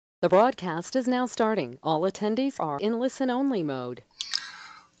The broadcast is now starting. All attendees are in listen-only mode.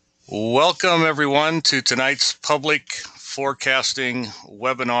 Welcome, everyone, to tonight's public forecasting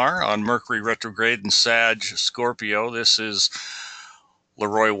webinar on Mercury retrograde and Sag-Scorpio. This is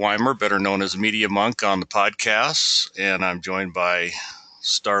Leroy Weimer, better known as Media Monk on the podcast, and I'm joined by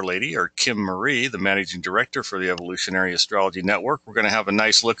Star Lady, or Kim Marie, the Managing Director for the Evolutionary Astrology Network. We're going to have a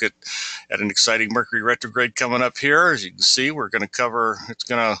nice look at an exciting Mercury retrograde coming up here. As you can see, we're going to cover, it's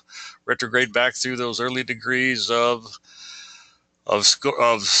going to retrograde back through those early degrees of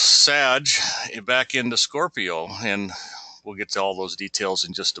Sag back into Scorpio, and we'll get to all those details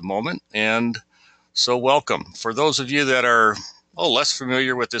in just a moment. And so welcome. For those of you that are less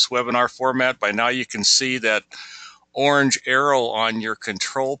familiar with this webinar format, by now you can see that orange arrow on your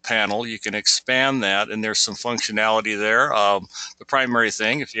control panel. You can expand that, and there's some functionality there. The primary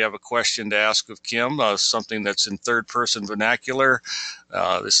thing, if you have a question to ask of Kim, something that's in third person vernacular,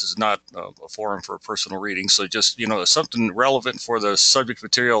 this is not a forum for a personal reading, so just, something relevant for the subject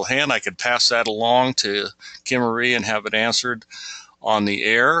material at hand, I could pass that along to Kim Marie and have it answered on the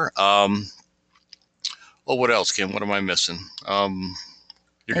air. What else, Kim? What am I missing?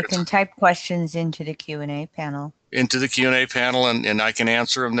 You can type questions into the Q&A panel. And I can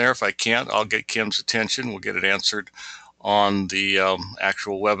answer them there. If I can't, I'll get Kim's attention. We'll get it answered on the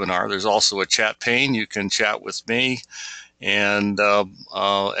actual webinar. There's also a chat pane. You can chat with me and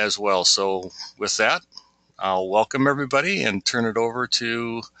as well. So with that, I'll welcome everybody and turn it over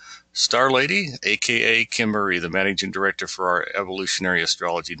to Star Lady, aka Kim Marie, the Managing Director for our Evolutionary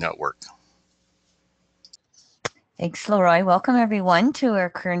Astrology Network. Thanks, Leroy. Welcome, everyone, to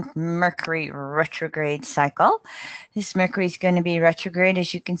our current Mercury retrograde cycle. This Mercury is going to be retrograde,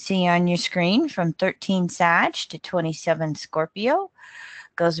 as you can see on your screen, from 13 Sag to 27 Scorpio.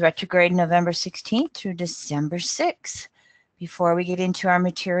 Goes retrograde November 16th through December 6th. Before we get into our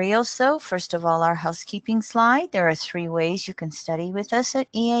materials, though, first of all, our housekeeping slide. There are 3 ways you can study with us at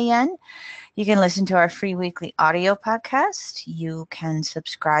EAN. You can listen to our free weekly audio podcast. You can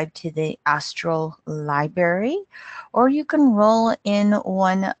subscribe to the Astral Library, or you can roll in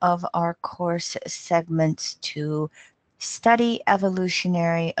one of our course segments to study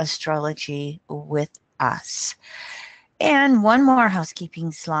evolutionary astrology with us. And one more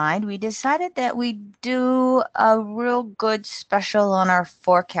housekeeping slide. We decided that we'd do a real good special on our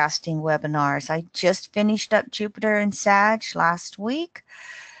forecasting webinars. I just finished up Jupiter and Sag last week.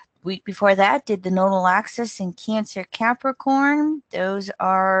 Week before that, did the nodal axis in Cancer Capricorn. Those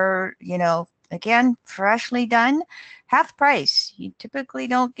are, again, freshly done. Half price. You typically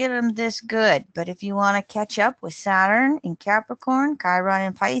don't get them this good, but if you want to catch up with Saturn in Capricorn, Chiron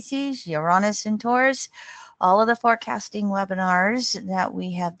in Pisces, Uranus in Taurus, all of the forecasting webinars that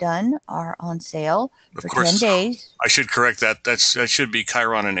we have done are on sale for 10 days. I should correct that. That should be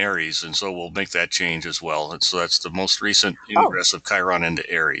Chiron in Aries, and so we'll make that change as well. And so that's the most recent ingress of Chiron into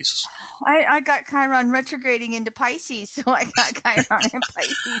Aries. I got Chiron retrograding into Pisces, so I got Chiron in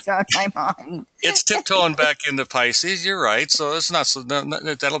Pisces on my mind. It's tiptoeing back into Pisces. You're right. So it's not so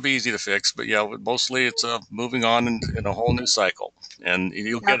that'll be easy to fix. But yeah, mostly it's moving on in a whole new cycle. And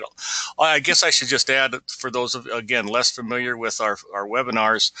you'll get. I guess I should just add, for those of again less familiar with our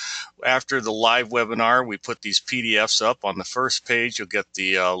webinars, after the live webinar, we put these PDFs up. On the first page, you'll get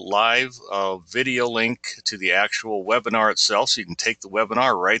the live video link to the actual webinar itself, so you can take the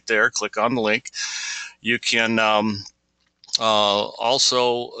webinar right there. Click on the link. You can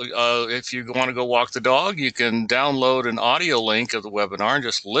also, if you want to go walk the dog, you can download an audio link of the webinar and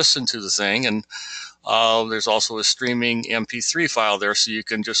just listen to the thing. And there's also a streaming MP3 file there, so you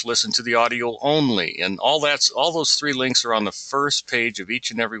can just listen to the audio only. And all those 3 links are on the first page of each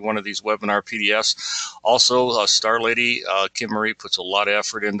and every one of these webinar PDFs. Also, Star Lady Kim Marie puts a lot of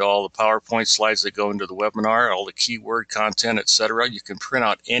effort into all the PowerPoint slides that go into the webinar, all the keyword content, etc. You can print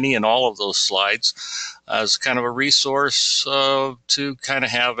out any and all of those slides as kind of a resource to kind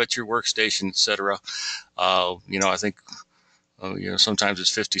of have at your workstation, etc. I think sometimes it's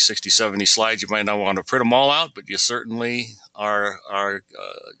 50, 60, 70 slides. You might not want to print them all out, but you certainly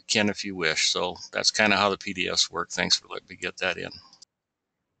can if you wish. So that's kind of how the PDFs work. Thanks for letting me get that in.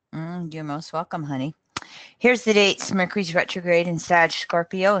 You're most welcome, honey. Here's the dates. Mercury's retrograde in Sag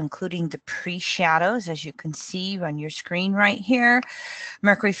Scorpio, including the pre-shadows, as you can see on your screen right here.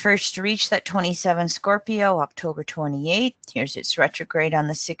 Mercury first reached that 27 Scorpio, October 28th. Here's its retrograde on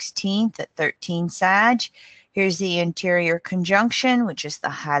the 16th at 13 Sag. Here's the interior conjunction, which is the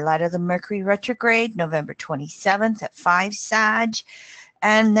highlight of the Mercury retrograde, November 27th at 5 Sag.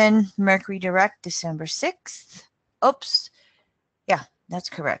 And then Mercury direct, December 6th. That's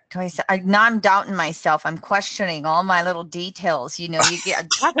correct. Now I'm doubting myself. I'm questioning all my little details. You know, you get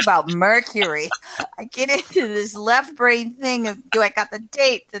talk about Mercury. I get into this left brain thing of, do I got the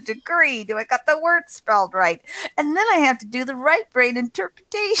date, the degree? Do I got the word spelled right? And then I have to do the right brain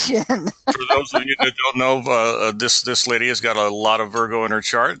interpretation. For those of you that don't know, this lady has got a lot of Virgo in her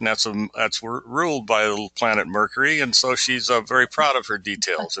chart, and that's ruled by the planet Mercury, and so she's very proud of her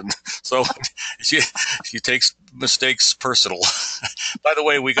details, and so she takes mistakes personal. By the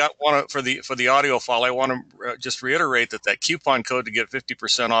way, we got one for the audio file. I want to just reiterate that coupon code to get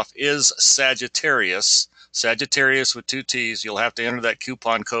 50% off is Sagittarius. Sagittarius with 2 T's. You'll have to enter that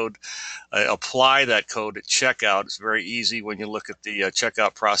coupon code, apply that code at checkout. It's very easy when you look at the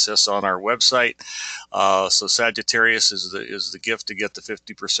checkout process on our website. So Sagittarius is the gift to get the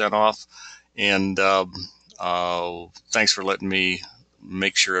 50% off. And thanks for letting me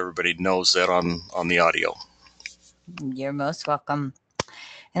make sure everybody knows that on the audio. You're most welcome.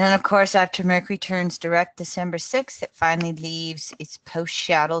 And then, of course, after Mercury turns direct December 6th, it finally leaves its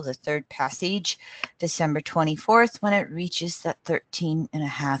post-shadow, the third passage, December 24th, when it reaches that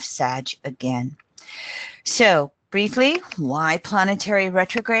 13.5 Sag again. So, briefly, why planetary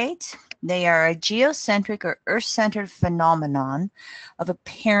retrogrades? They are a geocentric or Earth-centered phenomenon of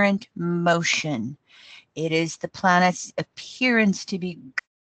apparent motion. It is the planet's appearance to be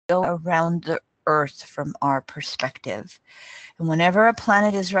going around the Earth from our perspective. And whenever a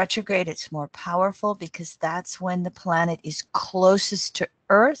planet is retrograde, it's more powerful because that's when the planet is closest to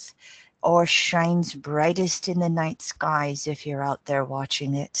Earth or shines brightest in the night skies if you're out there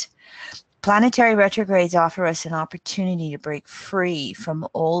watching it. Planetary retrogrades offer us an opportunity to break free from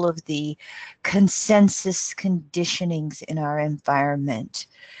all of the consensus conditionings in our environment.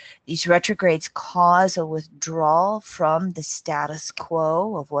 These retrogrades cause a withdrawal from the status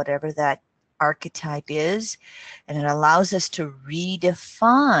quo of whatever that archetype is, and it allows us to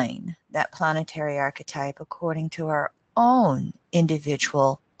redefine that planetary archetype according to our own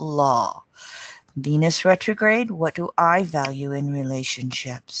individual law. Venus retrograde, what do I value in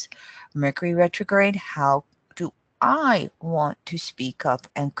relationships? Mercury retrograde, how do I want to speak up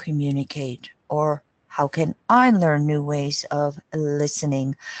and communicate? Or how can I learn new ways of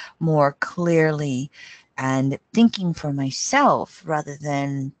listening more clearly and thinking for myself rather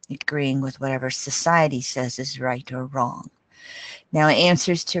than agreeing with whatever society says is right or wrong? Now,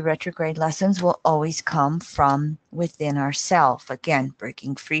 answers to retrograde lessons will always come from within ourselves. Again,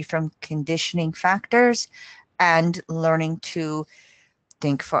 breaking free from conditioning factors and learning to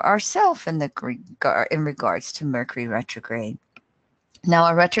think for ourselves in regards to Mercury retrograde. Now,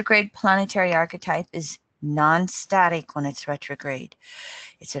 a retrograde planetary archetype is non-static when it's retrograde.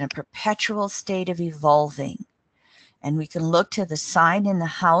 It's in a perpetual state of evolving. And we can look to the sign in the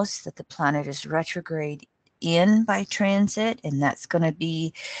house that the planet is retrograde in by transit, and that's going to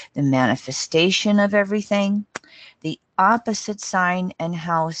be the manifestation of everything. The opposite sign and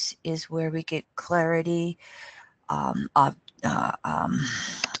house is where we get clarity,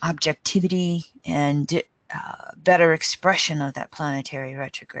 objectivity, and better expression of that planetary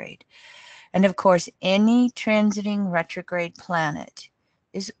retrograde. And of course, any transiting retrograde planet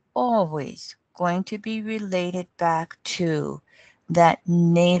is always going to be related back to that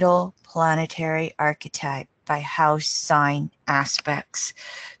natal planetary archetype by house sign aspects.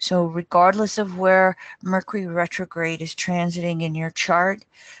 So regardless of where Mercury retrograde is transiting in your chart,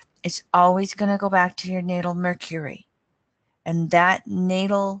 it's always going to go back to your natal Mercury. And that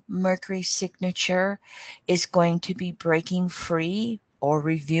natal Mercury signature is going to be breaking free or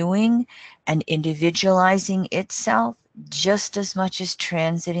reviewing and individualizing itself just as much as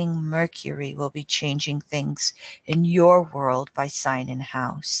transiting Mercury will be changing things in your world by sign and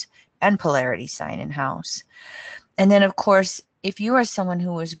house and polarity sign and house. And then, of course, if you are someone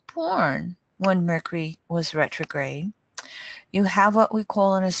who was born when Mercury was retrograde, you have what we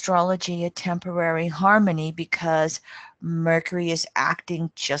call in astrology a temporary harmony because Mercury is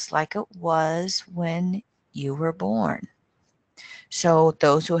acting just like it was when you were born. So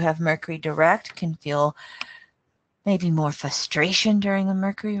those who have Mercury direct can feel maybe more frustration during a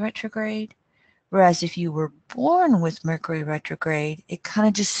Mercury retrograde. Whereas if you were born with Mercury retrograde, it kind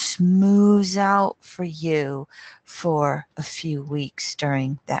of just smooths out for you for a few weeks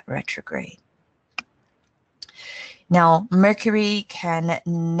during that retrograde. Now, Mercury can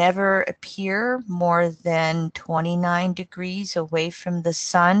never appear more than 29 degrees away from the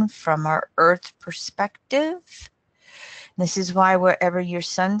sun from our Earth perspective. This is why wherever your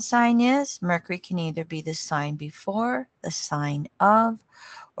sun sign is, Mercury can either be the sign before, the sign of,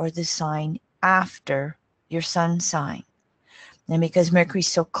 or the sign after your sun sign. And because Mercury is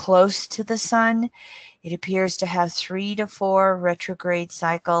so close to the sun, It appears to have 3 to 4 retrograde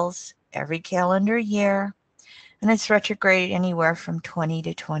cycles every calendar year, and it's retrograde anywhere from 20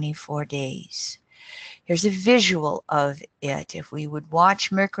 to 24 days. Here's a visual of it. If we would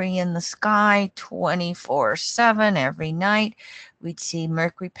watch Mercury in the sky 24/7 every night, we'd see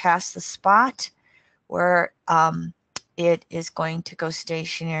Mercury pass the spot where it is going to go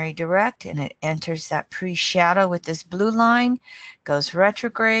stationary direct, and it enters that pre-shadow with this blue line, goes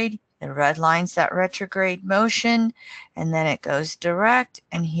retrograde, the red line's that retrograde motion, and then it goes direct,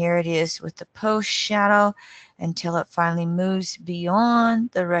 and here it is with the post-shadow until it finally moves beyond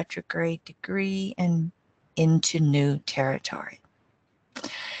the retrograde degree and into new territory.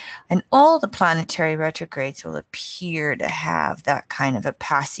 And all the planetary retrogrades will appear to have that kind of a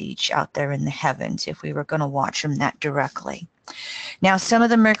passage out there in the heavens if we were going to watch them that directly. Now, some of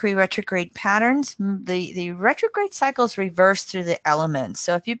the Mercury retrograde patterns, the retrograde cycles reverse through the elements.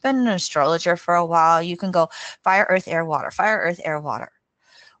 So if you've been an astrologer for a while, you can go fire, earth, air, water, fire, earth, air, water.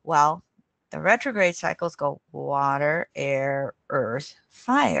 Well, the retrograde cycles go water, air, earth,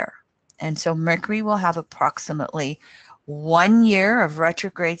 fire. And so Mercury will have approximately 1 year of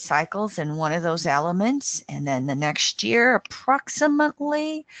retrograde cycles in one of those elements, and then the next year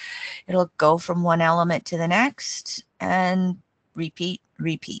approximately it'll go from one element to the next and repeat.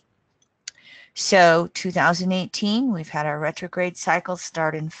 So 2018, we've had our retrograde cycles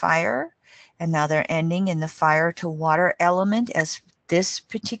start in fire, and now they're ending in the fire to water element as this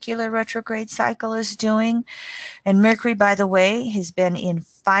particular retrograde cycle is doing. And Mercury, by the way, has been in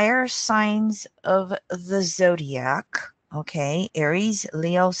fire signs of the zodiac, okay, Aries,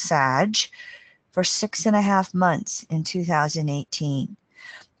 Leo, Sag, for 6.5 months in 2018.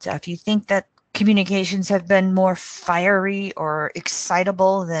 So if you think that communications have been more fiery or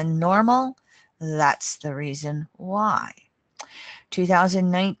excitable than normal, that's the reason why.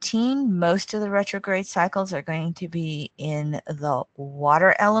 2019, most of the retrograde cycles are going to be in the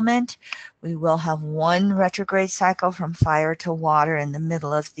water element. We will have one retrograde cycle from fire to water in the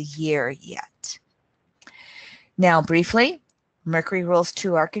middle of the year yet. Now, briefly, Mercury rules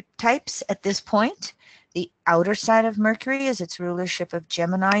 2 archetypes at this point. The outer side of Mercury is its rulership of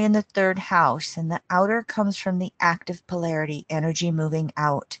Gemini in the 3rd house, and the outer comes from the active polarity, energy moving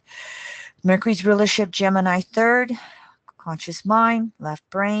out. Mercury's rulership, Gemini 3rd, conscious mind, left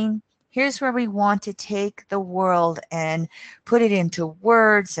brain. Here's where we want to take the world and put it into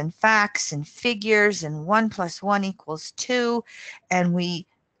words and facts and figures, and 1 + 1 = 2, and we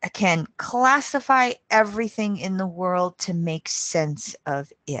can classify everything in the world to make sense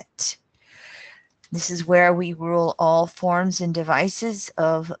of it. This is where we rule all forms and devices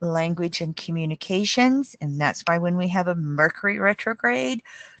of language and communications, and that's why when we have a Mercury retrograde,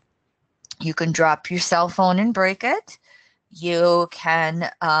 you can drop your cell phone and break it. You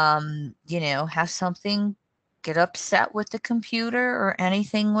can, have something get upset with the computer or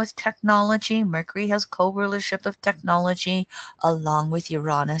anything with technology. Mercury has co-rulership of technology along with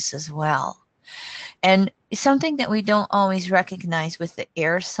Uranus as well. And something that we don't always recognize with the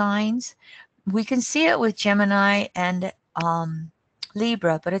air signs, we can see it with Gemini and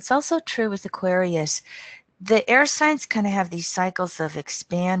Libra, but it's also true with Aquarius. The air signs kind of have these cycles of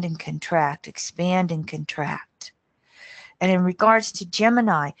expand and contract, expand and contract. And in regards to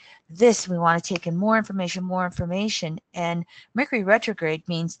Gemini, we want to take in more information. And Mercury retrograde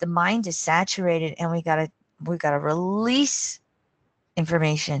means the mind is saturated and we gotta release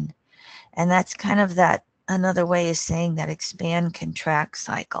information. And that's kind of that another way of saying that expand, contract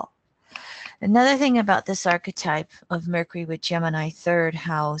cycle. Another thing about this archetype of Mercury with Gemini 3rd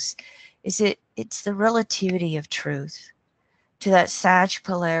house is it's the relativity of truth to that Sag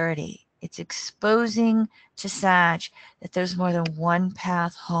polarity. It's exposing to Sag that there's more than one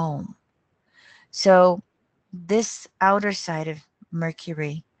path home. So this outer side of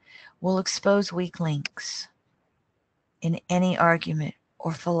Mercury will expose weak links in any argument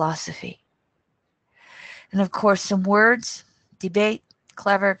or philosophy. And of course, some words, debate,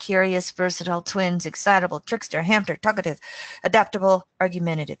 clever, curious, versatile, twins, excitable, trickster, hamster, talkative, adaptable,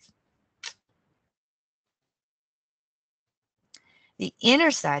 argumentative. The inner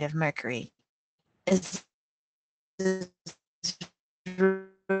side of Mercury is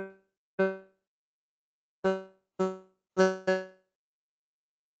Virgo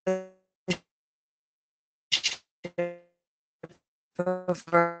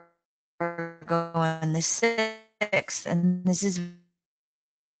in the 6th, and this is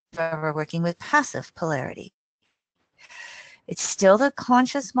we're working with passive polarity. It's still the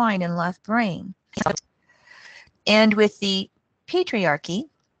conscious mind and left brain. And with the patriarchy,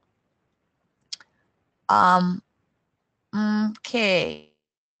 okay,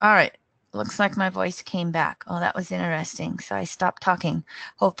 all right, looks like my voice came back. Oh, that was interesting. So I stopped talking.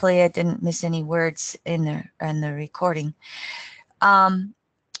 Hopefully I didn't miss any words in the recording.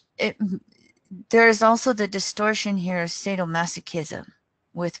 There's also the distortion here of sadomasochism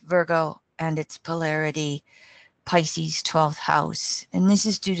with Virgo and its polarity, Pisces 12th house. And this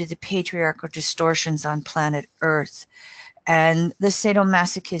is due to the patriarchal distortions on planet Earth. And the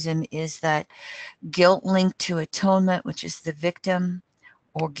sadomasochism is that guilt linked to atonement, which is the victim,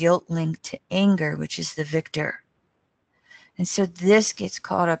 or guilt linked to anger, which is the victor. And so this gets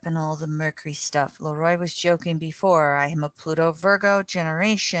caught up in all the Mercury stuff. Leroy was joking before, I am a Pluto Virgo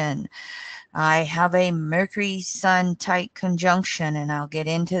generation. I have a Mercury Sun tight conjunction, and I'll get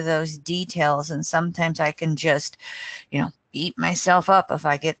into those details. And sometimes I can just, beat myself up if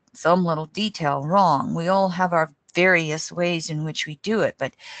I get some little detail wrong. We all have our various ways in which we do it,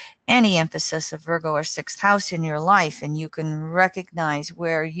 but any emphasis of Virgo or sixth house in your life, and you can recognize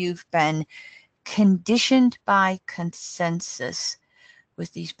where you've been conditioned by consensus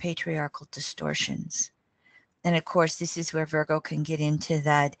with these patriarchal distortions. And of course, this is where Virgo can get into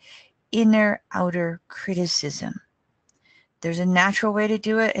that inner outer criticism. There's a natural way to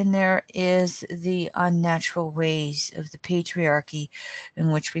do it, and there is the unnatural ways of the patriarchy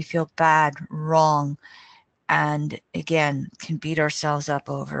in which we feel bad, wrong, and again, can beat ourselves up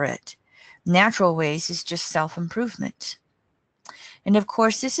over it. Natural ways is just self-improvement. And of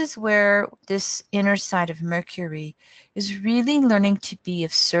course, this is where this inner side of Mercury is really learning to be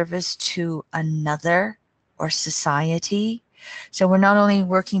of service to another or society. So we're not only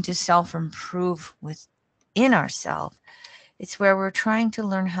working to self-improve within ourselves, it's where we're trying to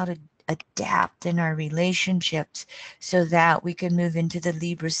learn how to adapt in our relationships so that we can move into the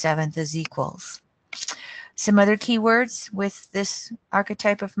Libra 7th as equals. Some other keywords with this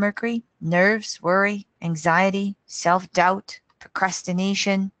archetype of Mercury: nerves, worry, anxiety, self-doubt,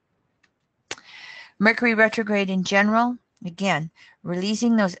 procrastination. Mercury retrograde in general, again,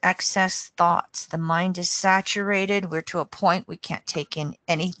 releasing those excess thoughts. The mind is saturated. We're to a point we can't take in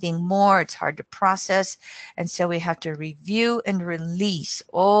anything more. It's hard to process. And so we have to review and release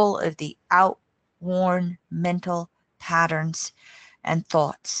all of the outworn mental patterns and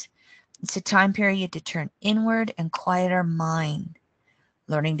thoughts. It's a time period to turn inward and quiet our mind,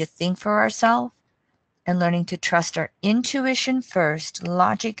 learning to think for ourselves and learning to trust our intuition first,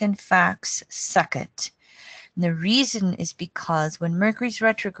 logic and facts second. And the reason is because when Mercury's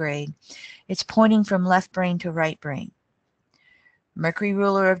retrograde, it's pointing from left brain to right brain. Mercury,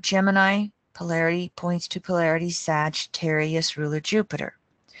 ruler of Gemini, polarity points to polarity Sagittarius, ruler Jupiter.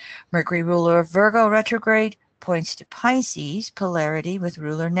 Mercury, ruler of Virgo, retrograde points to Pisces, polarity with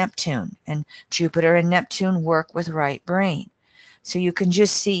ruler Neptune. And Jupiter and Neptune work with right brain. So you can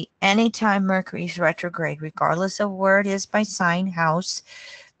just see anytime Mercury's retrograde, regardless of where it is by sign house,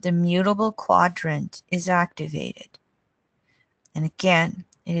 the mutable quadrant is activated. And again,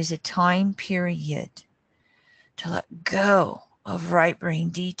 it is a time period to let go of right brain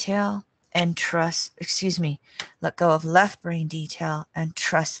detail and trust, let go of left brain detail and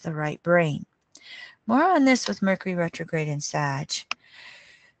trust the right brain. More on this with Mercury retrograde in Sag.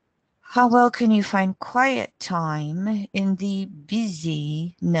 How well can you find quiet time in the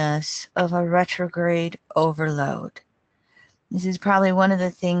busyness of a retrograde overload? This is probably one of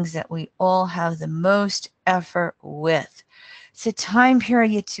the things that we all have the most effort with. It's a time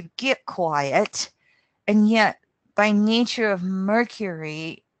period to get quiet, and yet by nature of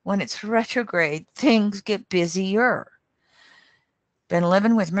Mercury, when it's retrograde, things get busier. Been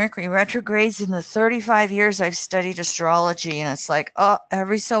living with Mercury retrogrades in the 35 years I've studied astrology, and it's like,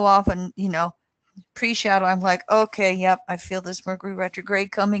 every so often, pre-shadow, I'm like, okay, yep, I feel this Mercury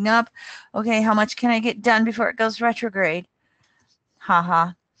retrograde coming up. Okay, how much can I get done before it goes retrograde?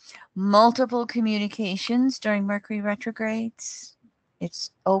 Haha. Multiple communications during Mercury retrogrades.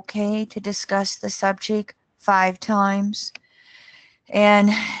 It's okay to discuss the subject 5 times,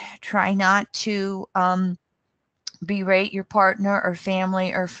 and try not to berate your partner or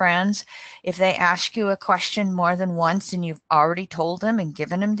family or friends if they ask you a question more than once and you've already told them and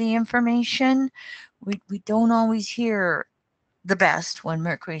given them the information. We don't always hear the best when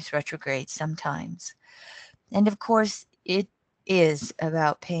Mercury's retrograde sometimes. And of course, it is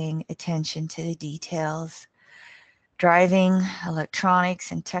about paying attention to the details. Driving,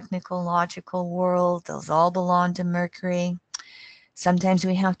 electronics, and technical logical world, those all belong to Mercury. Sometimes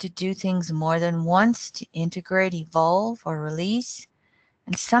we have to do things more than once to integrate, evolve, or release.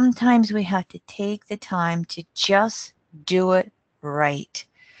 And sometimes we have to take the time to just do it right.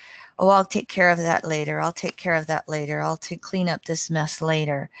 Oh, I'll take care of that later. I'll take care of that later. I'll clean up this mess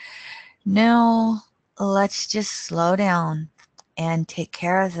later. No, let's just slow down and take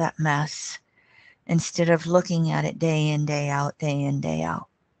care of that mess instead of looking at it day in, day out, day in, day out.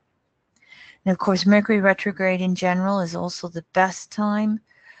 And of course, Mercury retrograde in general is also the best time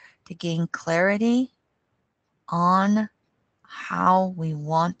to gain clarity on how we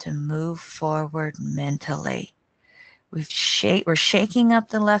want to move forward mentally. We're shaking up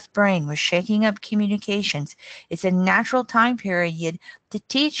the left brain. We're shaking up communications. It's a natural time period to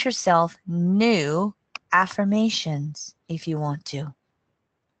teach yourself new affirmations if you want to.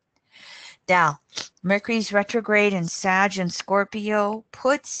 Now, Mercury's retrograde in Sag and Scorpio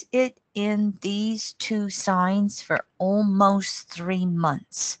puts it in these two signs for almost 3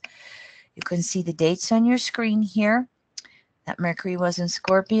 months. You can see the dates on your screen here. That Mercury was in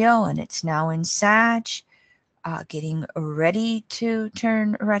Scorpio and it's now in Sag. Getting ready to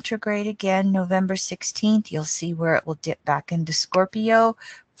turn retrograde again, November 16th. You'll see where it will dip back into Scorpio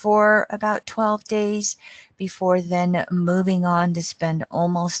for about 12 days before then moving on to spend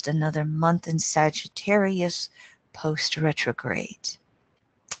almost another month in Sagittarius post-retrograde.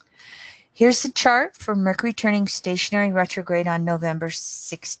 Here's the chart for Mercury turning stationary retrograde on November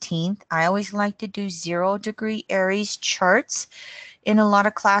 16th. I always like to do 0-degree Aries charts in a lot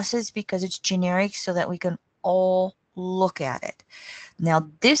of classes because it's generic so that we can all look at it. Now,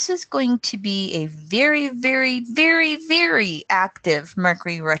 this is going to be a very, very, very, very active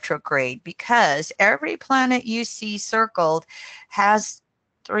Mercury retrograde because every planet you see circled has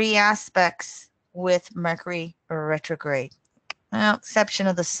 3 aspects with Mercury retrograde. Well, exception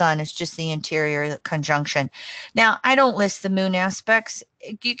of the sun, it's just the interior conjunction. Now, I don't list the moon aspects.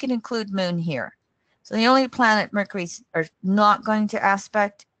 You can include moon here. So the only planet Mercury's are not going to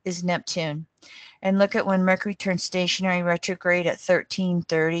aspect is Neptune. And look at when Mercury turns stationary retrograde at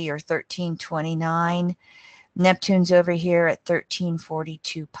 1330 or 1329. Neptune's over here at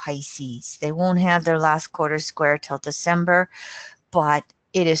 1342 Pisces. They won't have their last quarter square till December, but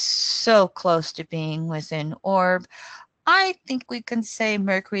it is so close to being within orb. I think we can say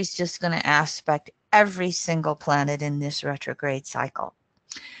Mercury's just going to aspect every single planet in this retrograde cycle.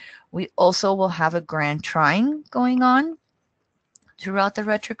 We also will have a grand trine going on throughout the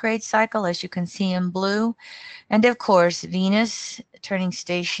retrograde cycle, as you can see in blue. And of course, Venus turning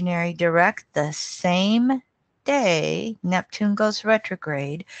stationary direct the same day Neptune goes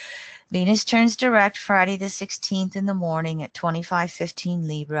retrograde. Venus turns direct Friday the 16th in the morning at 25:15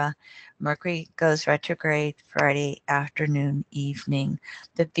 Libra. Mercury goes retrograde Friday afternoon, evening.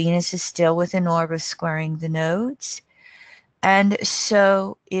 The Venus is still within orb of squaring the nodes. And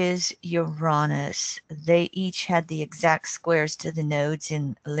so is Uranus. They each had the exact squares to the nodes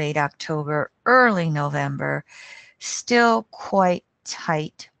in late October, early November. Still quite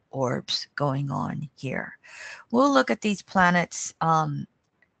tight orbs going on here. We'll look at these planets,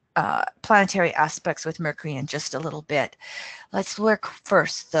 planetary aspects with Mercury in just a little bit. Let's work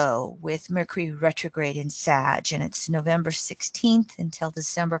first, though, with Mercury retrograde in Sag, and it's November 16th until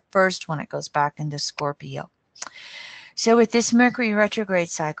December 1st when it goes back into Scorpio. So with this Mercury retrograde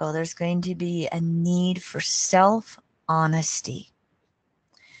cycle, there's going to be a need for self-honesty.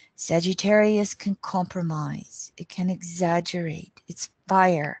 Sagittarius can compromise. It can exaggerate. It's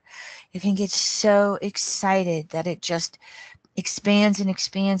fire. It can get so excited that it just expands and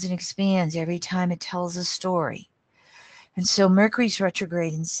expands and expands every time it tells a story. And so Mercury's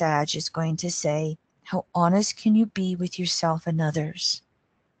retrograde in Sag is going to say, how honest can you be with yourself and others?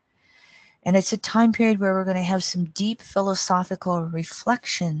 And it's a time period where we're going to have some deep philosophical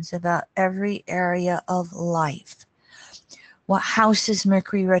reflections about every area of life. What house is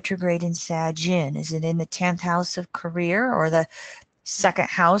Mercury retrograde in Sag in? Is it in the 10th house of career or the 2nd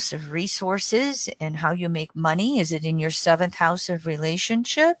house of resources and how you make money? Is it in your 7th house of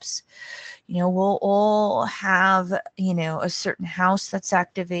relationships? You know, we'll all have, you know, a certain house that's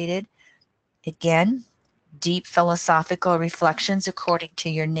activated. Again, deep philosophical reflections according to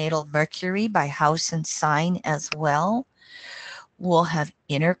your natal Mercury by house and sign as well. We'll have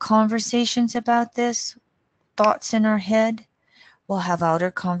inner conversations about this, thoughts in our head. We'll have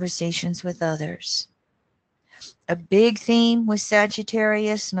outer conversations with others. A big theme with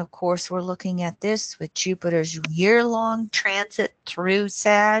Sagittarius, and of course we're looking at this with Jupiter's year-long transit through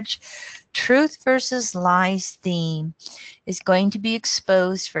Sag. Truth versus lies theme is going to be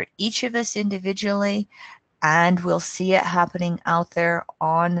exposed for each of us individually, and we'll see it happening out there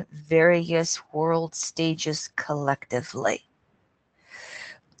on various world stages collectively.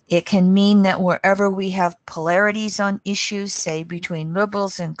 It can mean that wherever we have polarities on issues, say between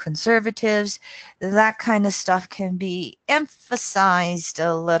liberals and conservatives, that kind of stuff can be emphasized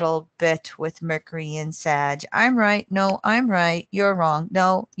a little bit with Mercury and Sag. I'm right. No, I'm right. You're wrong.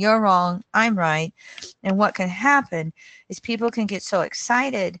 No, you're wrong. I'm right. And what can happen is people can get so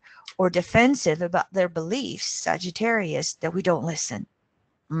excited or defensive about their beliefs, Sagittarius, that we don't listen.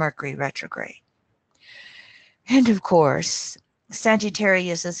 Mercury retrograde. And of course,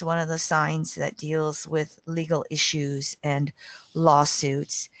 Sagittarius is one of the signs that deals with legal issues and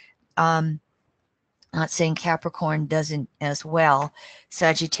lawsuits. Not saying Capricorn doesn't as well.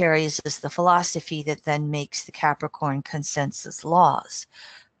 Sagittarius is the philosophy that then makes the Capricorn consensus laws.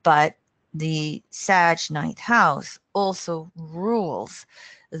 But the Sag ninth house also rules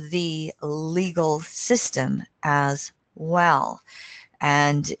the legal system as well.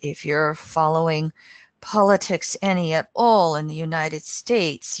 And if you're following politics any at all in the United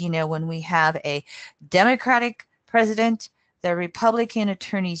States, you know, when we have a Democratic president, the Republican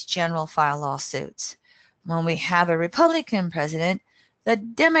attorneys general file lawsuits. When we have a Republican president, the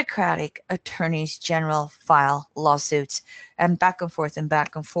Democratic attorneys general file lawsuits, and back and forth and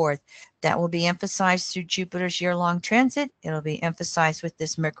back and forth. That will be emphasized through Jupiter's year-long transit. It'll be emphasized with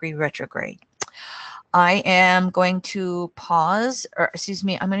this Mercury retrograde. I am going to pause, or excuse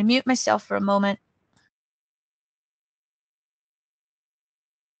me, I'm going to mute myself for a moment.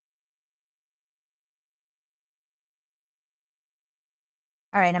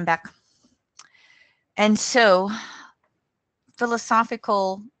 All right, I'm back. And so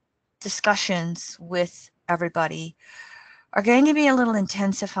philosophical discussions with everybody are going to be a little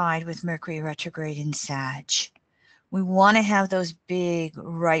intensified with Mercury retrograde in Sag. We want to have those big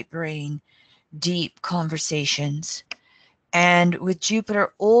right brain, deep conversations. And with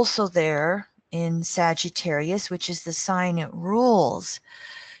Jupiter also there in Sagittarius, which is the sign it rules,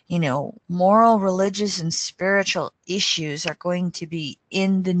 you know, moral, religious, and spiritual issues are going to be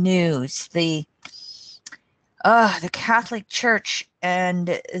in the news. The Catholic Church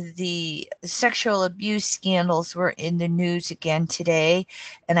and the sexual abuse scandals were in the news again today,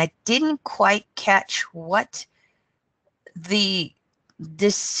 and I didn't quite catch what the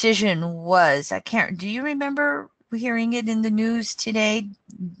decision was. Do you remember hearing it in the news today?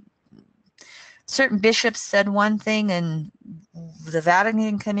 Certain bishops said one thing and the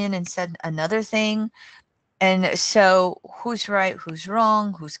Vatican come in and said another thing. And so who's right, who's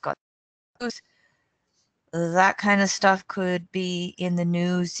wrong, who's got who's, that kind of stuff could be in the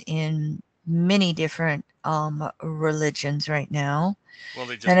news in many different religions right now. Well,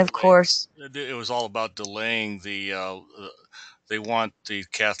 they just And of delayed. course, It was all about delaying the. They want the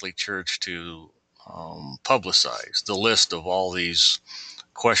Catholic Church to publicize the list of all these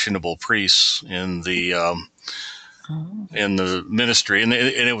questionable priests in the ministry, and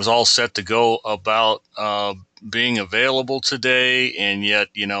it was all set to go about being available today, and yet,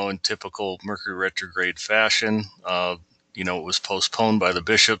 you know, in typical Mercury retrograde fashion, you know, it was postponed by the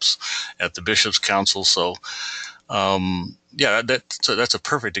bishops at the bishops' council. So, yeah, that's a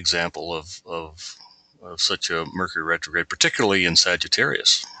perfect example of such a Mercury retrograde, particularly in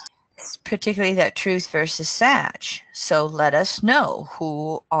Sagittarius. particularly that truth versus Sag. So let us know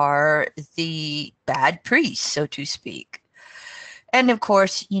who are the bad priests, so to speak. And of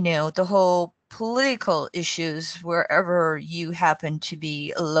course, you know, the whole political issues wherever you happen to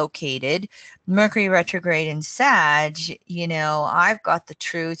be located. Mercury retrograde in Sag, you know, I've got the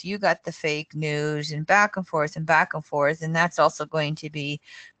truth, you got the fake news, and back and forth and back and forth. And that's also going to be,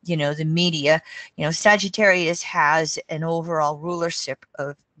 you know, the media. You know, Sagittarius has an overall rulership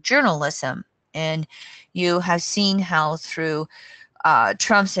of journalism. And you have seen how through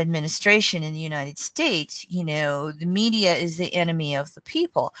Trump's administration in the United States, you know, the media is the enemy of the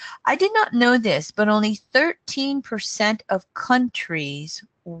people. I did not know this, but only 13% of countries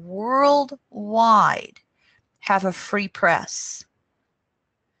worldwide have a free press.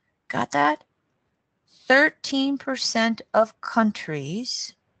 Got that? 13% of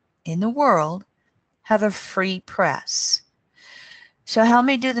countries in the world have a free press. So help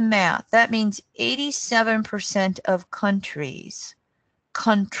me do the math. That means 87% of countries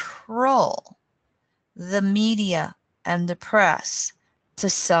control the media and the press to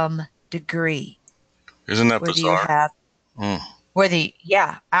some degree. Isn't that whether bizarre? You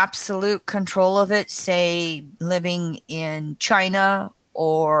have absolute control of it, say living in China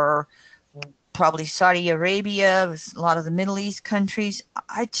or probably Saudi Arabia, a lot of the Middle East countries.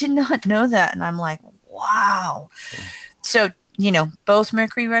 I did not know that, and I'm like, wow. So, you know, both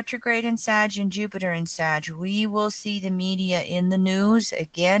Mercury retrograde in Sag and Jupiter in Sag, we will see the media in the news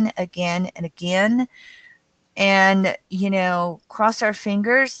again, and again. And, cross our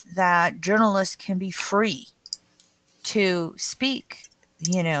fingers that journalists can be free to speak,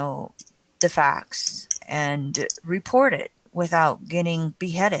 the facts and report it without getting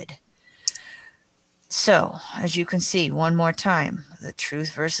beheaded. So, as you can see, one more time, the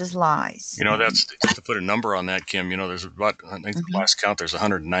truth versus lies. That's just to put a number on that, Kim. There's about, I think the last count, there's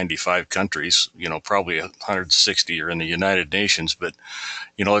 195 countries. Probably 160 are in the United Nations, but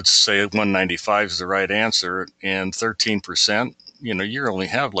let's say 195 is the right answer, and 13%. You only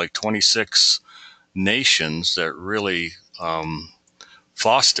have like 26 nations that really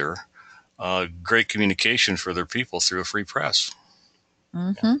foster great communication for their people through a free press.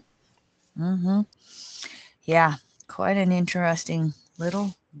 Mm-hmm. Mm-hmm. Yeah, quite an interesting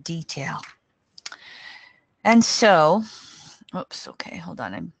little detail. And so, oops, okay, hold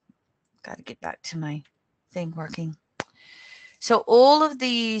on. I've got to get back to my thing working. So all of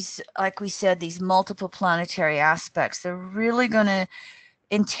these, like we said, these multiple planetary aspects, they're really going to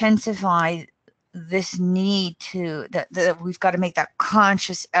intensify this need that we've got to make that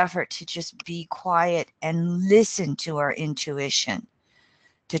conscious effort to just be quiet and listen to our intuition,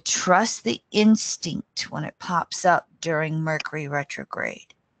 to trust the instinct when it pops up during Mercury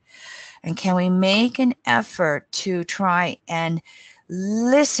retrograde. And can we make an effort to try and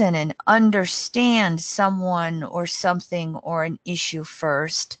listen and understand someone or something or an issue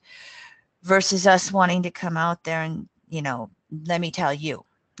first, versus us wanting to come out there and, let me tell you.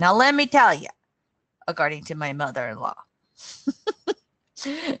 Now, let me tell you, according to my mother-in-law,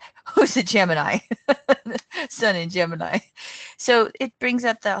 who's a Gemini, Sun in Gemini. So it brings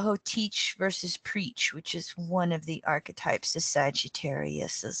up that whole teach versus preach, which is one of the archetypes of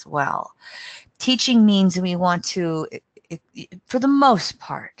Sagittarius as well. Teaching means we want to, for the most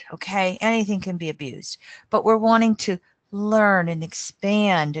part, okay, anything can be abused, but we're wanting to learn and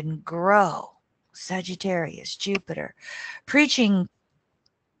expand and grow. Sagittarius, Jupiter. Preaching,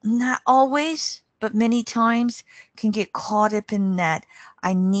 not always, but many times can get caught up in that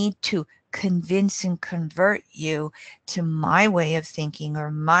I need to convince and convert you to my way of thinking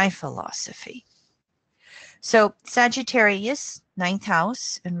or my philosophy. So Sagittarius, 9th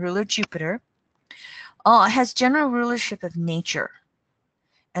house, and ruler Jupiter, has general rulership of nature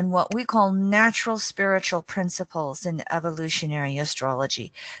and what we call natural spiritual principles in evolutionary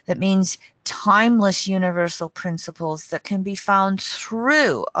astrology. That means timeless universal principles that can be found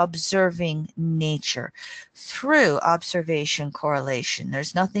through observing nature, through observation correlation.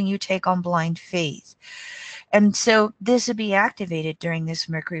 There's nothing you take on blind faith. And so this would be activated during this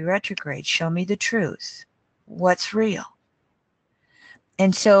Mercury retrograde. Show me the truth. What's real?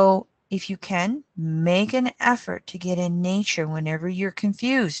 And so if you can, make an effort to get in nature whenever you're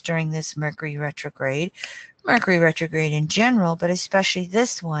confused during this Mercury retrograde in general, but especially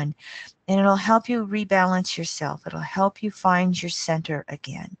this one, and it'll help you rebalance yourself. It'll help you find your center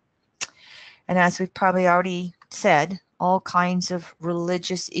again. And as we've probably already said, all kinds of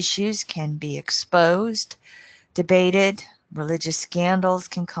religious issues can be exposed, debated. Religious scandals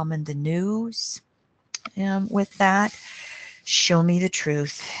can come in the news with that. Show me the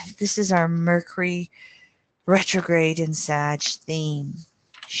truth. This is our Mercury retrograde in Sag theme.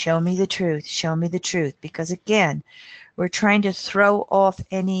 Show me the truth. Show me the truth. Because again, we're trying to throw off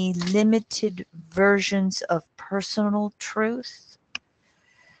any limited versions of personal truth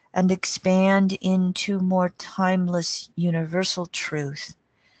and expand into more timeless universal truth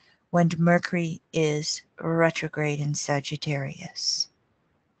when Mercury is retrograde in Sagittarius.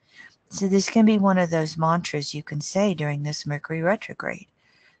 So this can be one of those mantras you can say during this Mercury retrograde.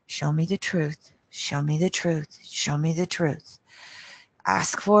 Show me the truth. Show me the truth. Show me the truth.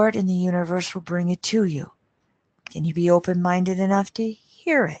 Ask for it and the universe will bring it to you. Can you be open-minded enough to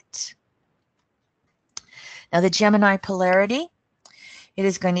hear it? Now the Gemini polarity, it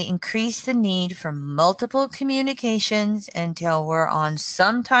is going to increase the need for multiple communications until we're on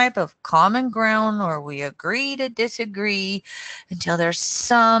some type of common ground or we agree to disagree, until there's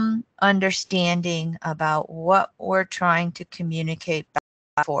some understanding about what we're trying to communicate back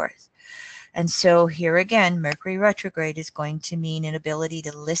and forth. And so here again, Mercury retrograde is going to mean an ability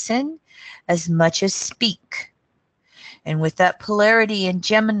to listen as much as speak. And with that polarity in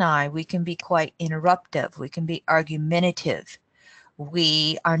Gemini, we can be quite interruptive. We can be argumentative.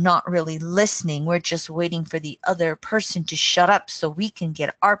 We are not really listening. We're just waiting for the other person to shut up so we can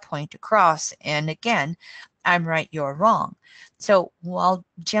get our point across. And again, I'm right, you're wrong. So while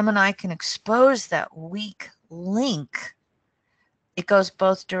Gemini can expose that weak link, it goes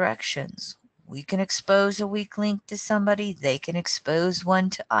both directions. We can expose a weak link to somebody. They can expose one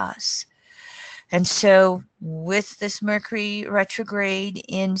to us. And so with this Mercury retrograde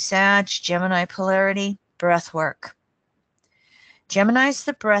in Sag, Gemini polarity, breath work. Gemini's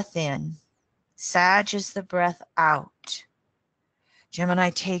the breath in. Sag is the breath out. Gemini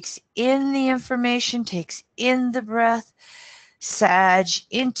takes in the information, takes in the breath. Sag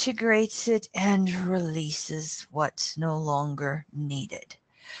integrates it and releases what's no longer needed.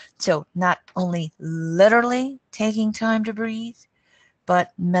 So not only literally taking time to breathe,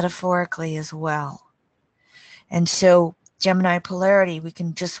 but metaphorically as well. And so Gemini polarity, we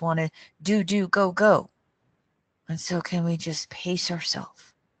can just want to do, go, go. And so can we just pace ourselves?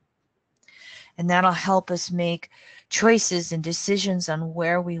 And that'll help us make choices and decisions on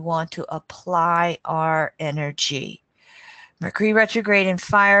where we want to apply our energy. Mercury retrograde in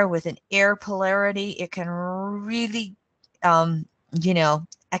fire with an air polarity, it can really,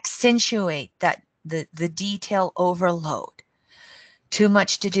 accentuate that the detail overload. Too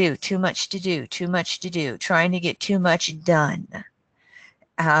much to do, too much to do, too much to do, trying to get too much done.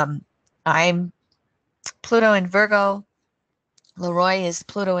 I'm Pluto in Virgo. Leroy is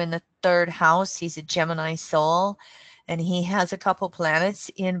Pluto in the 3rd house. He's a Gemini soul, and he has a couple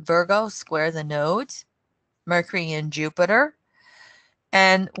planets in Virgo square the nodes, Mercury and Jupiter.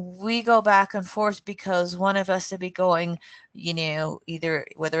 And we go back and forth because one of us will be going, either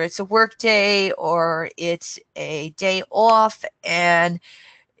whether it's a work day or it's a day off, and,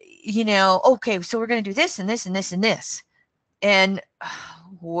 okay, so we're going to do this and this and this and this. And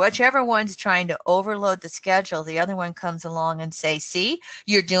whichever one's trying to overload the schedule, the other one comes along and say, see,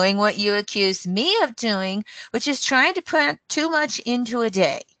 you're doing what you accused me of doing, which is trying to put too much into a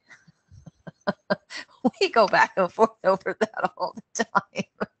day. We go back and forth over that all the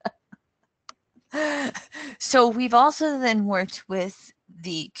time. So we've also then worked with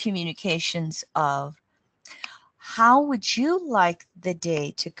the communications of, how would you like the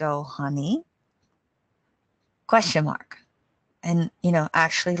day to go, honey? Question mark. And,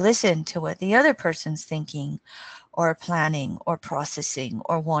 actually listen to what the other person's thinking or planning or processing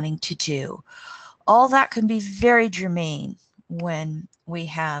or wanting to do. All that can be very germane when we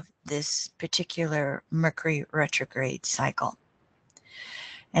have this particular Mercury retrograde cycle.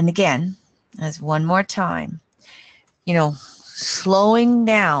 And again, as one more time, slowing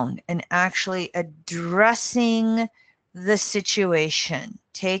down and actually addressing the situation,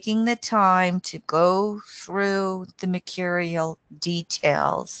 taking the time to go through the mercurial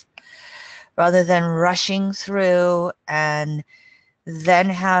details rather than rushing through and then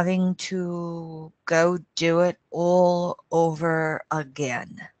having to go do it all over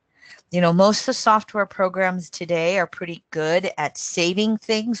again. Most of the software programs today are pretty good at saving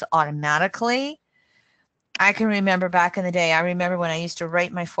things automatically. I can remember back in the day, I remember when I used to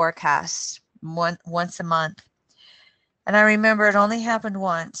write my forecasts once a month. And I remember it only happened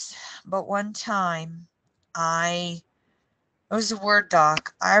once, but one time it was a Word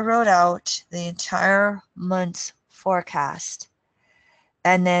doc. I wrote out the entire month's forecast,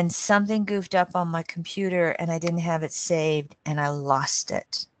 and then something goofed up on my computer and I didn't have it saved and I lost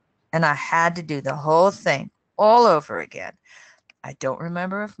it. And I had to do the whole thing all over again. I don't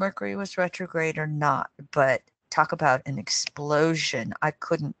remember if Mercury was retrograde or not, but talk about an explosion. I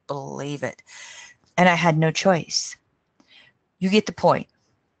couldn't believe it. And I had no choice. You get the point.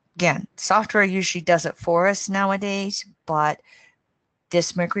 Again, software usually does it for us nowadays, but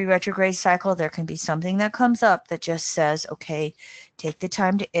this Mercury retrograde cycle, there can be something that comes up that just says, okay, take the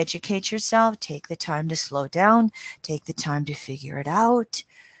time to educate yourself, take the time to slow down, take the time to figure it out.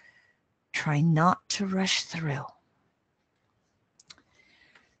 Try not to rush through.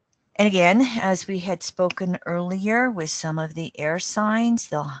 And again, as we had spoken earlier with some of the air signs,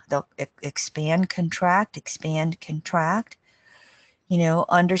 they'll expand, contract, expand, contract.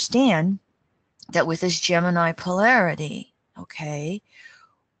 Understand that with this Gemini polarity, okay,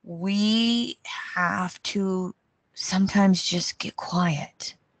 we have to sometimes just get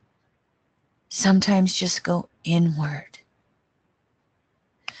quiet. Sometimes just go inward.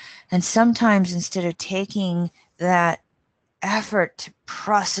 And sometimes instead of taking that effort to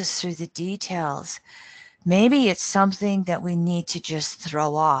process through the details, maybe it's something that we need to just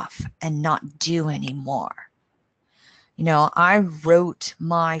throw off and not do anymore. I wrote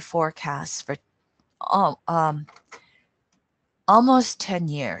my forecasts for almost 10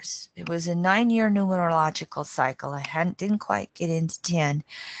 years. It was a 9-year numerological cycle. I didn't quite get into 10,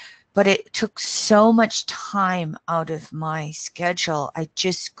 but it took so much time out of my schedule. I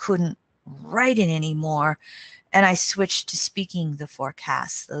just couldn't write it anymore. And I switched to speaking the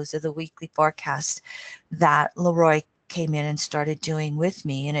forecasts. Those are the weekly forecasts that Leroy came in and started doing with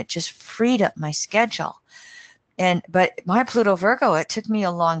me. And it just freed up my schedule. But my Pluto Virgo, it took me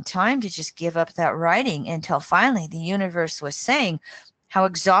a long time to just give up that writing until finally the universe was saying, How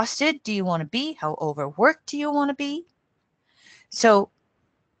exhausted do you want to be? How overworked do you want to be? So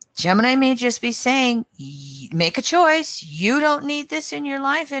Gemini may just be saying, make a choice. You don't need this in your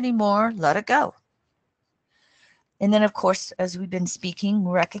life anymore. Let it go. And then, of course, as we've been speaking,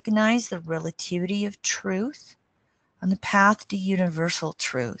 recognize the relativity of truth on the path to universal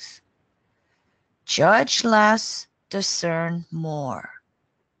truth. Judge less, discern more.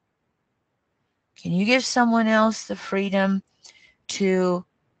 Can you give someone else the freedom to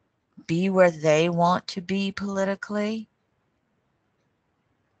be where they want to be politically?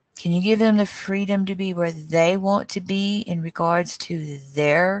 Can you give them the freedom to be where they want to be in regards to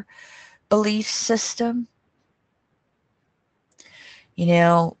their belief system? You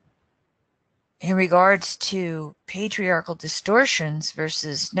know, in regards to patriarchal distortions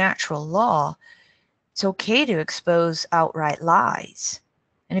versus natural law, it's okay to expose outright lies.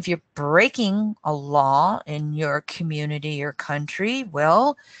 And if you're breaking a law in your community or country,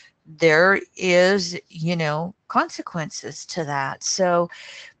 well, there is, consequences to that. So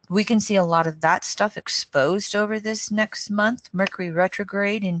we can see a lot of that stuff exposed over this next month. Mercury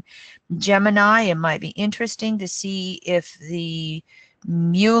retrograde in Gemini. It might be interesting to see if the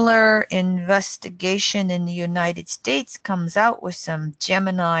Mueller investigation in the United States comes out with some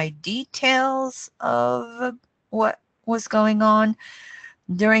Gemini details of what was going on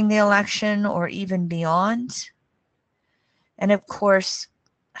during the election or even beyond. And of course,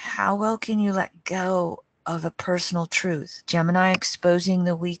 how well can you let go of a personal truth? Gemini exposing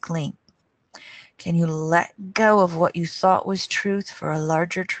the weak link. Can you let go of what you thought was truth for a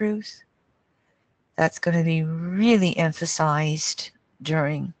larger truth? That's going to be really emphasized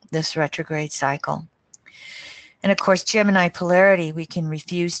during this retrograde cycle. And of course, Gemini polarity, we can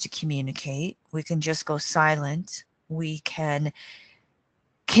refuse to communicate. We can just go silent. We can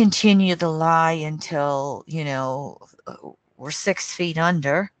continue the lie until, we're 6 feet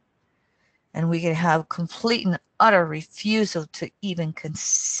under. And we can have complete and utter refusal to even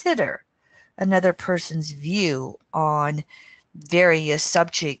consider another person's view on various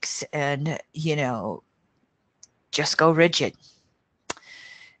subjects and, just go rigid.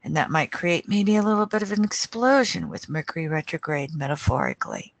 And that might create maybe a little bit of an explosion with Mercury retrograde,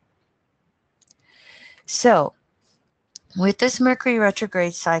 metaphorically. So, with this Mercury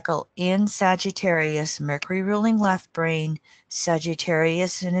retrograde cycle in Sagittarius, Mercury ruling left brain,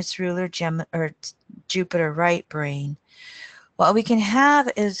 Sagittarius and its ruler Jupiter right brain, what we can have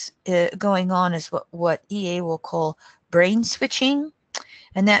is going on is what EA will call brain switching.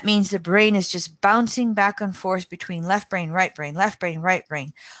 And that means the brain is just bouncing back and forth between left brain, right brain, left brain, right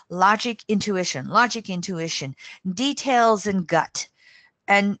brain, logic, intuition, details, and gut.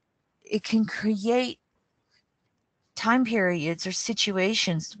 And it can create time periods or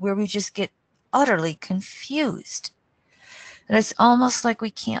situations where we just get utterly confused. And it's almost like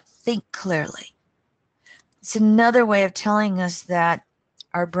we can't think clearly. It's another way of telling us that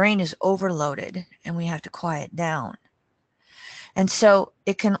our brain is overloaded and we have to quiet down. And so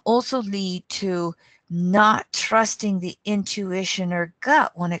it can also lead to not trusting the intuition or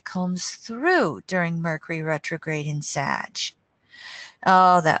gut when it comes through during Mercury retrograde in Sag.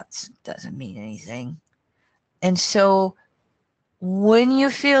 Oh, that doesn't mean anything. And so when you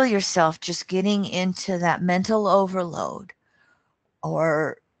feel yourself just getting into that mental overload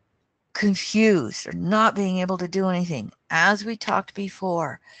or confused or not being able to do anything, as we talked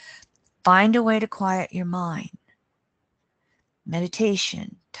before, find a way to quiet your mind.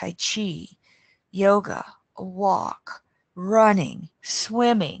 Meditation, Tai Chi, yoga, a walk, running,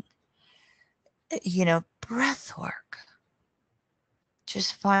 swimming, breath work.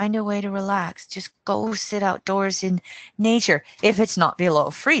 Just find a way to relax. Just go sit outdoors in nature. If it's not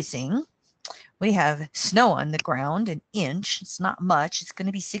below freezing, we have snow on the ground, an inch. It's not much. It's going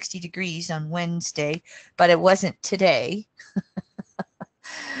to be 60 degrees on Wednesday, but it wasn't today.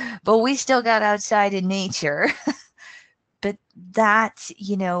 But we still got outside in nature. But that,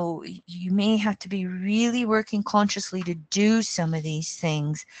 you may have to be really working consciously to do some of these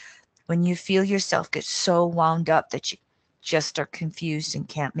things when you feel yourself get so wound up that you just are confused and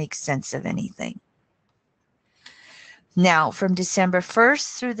can't make sense of anything. Now, from December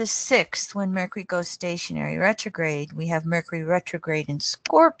 1st through the 6th, when Mercury goes stationary retrograde, we have Mercury retrograde in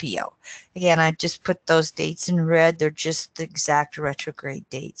Scorpio. Again, I just put those dates in red. They're just the exact retrograde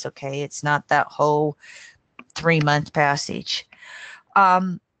dates, okay? It's not that whole 3-month passage.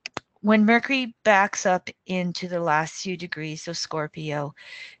 When Mercury backs up into the last few degrees of Scorpio,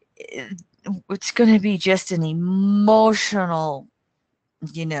 it's going to be just an emotional,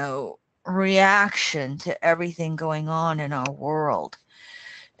 reaction to everything going on in our world.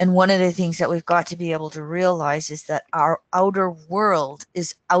 And one of the things that we've got to be able to realize is that our outer world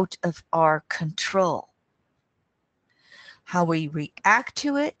is out of our control. How we react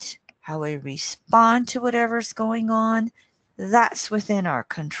to it, how we respond to whatever's going on, that's within our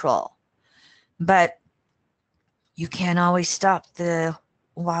control. But you can't always stop the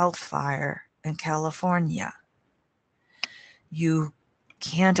wildfire in California. You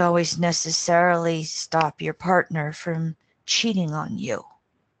can't always necessarily stop your partner from cheating on you.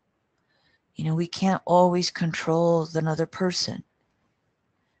 You know, we can't always control another person.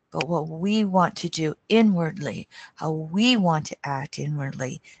 But what we want to do inwardly, how we want to act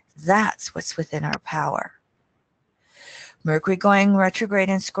inwardly, that's what's within our power. Mercury going retrograde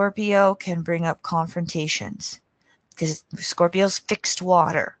in Scorpio can bring up confrontations because Scorpio's fixed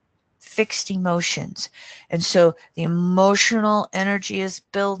water, fixed emotions. And so the emotional energy is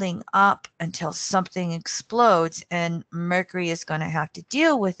building up until something explodes, and Mercury is going to have to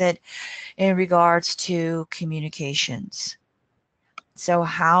deal with it in regards to communications. So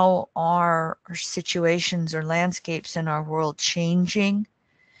how are our situations or landscapes in our world changing?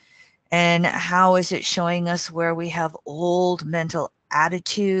 And how is it showing us where we have old mental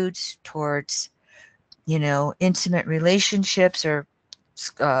attitudes towards, you know, intimate relationships or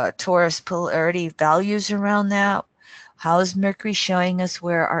Taurus polarity values around that? How is Mercury showing us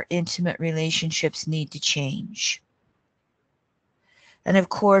where our intimate relationships need to change? And of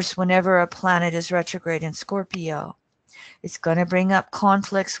course, whenever a planet is retrograde in Scorpio, it's going to bring up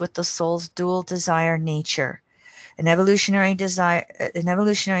conflicts with the soul's dual desire nature. In evolutionary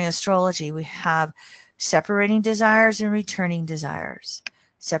astrology, we have separating desires and returning desires.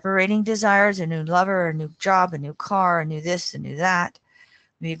 Separating desires, a new lover, a new job, a new car, a new this, a new that.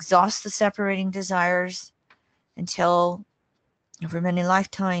 We exhaust the separating desires until, over many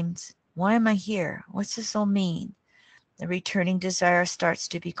lifetimes, why am I here? What's this all mean? The returning desire starts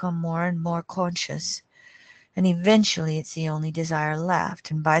to become more and more conscious. And eventually it's the only desire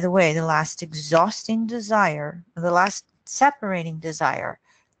left. And by the way, the last exhausting desire, the last separating desire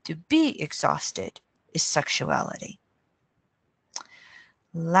to be exhausted is sexuality.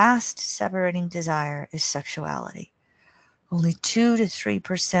 Last separating desire is sexuality. Only 2 to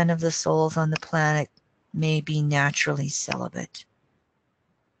 3% of the souls on the planet may be naturally celibate.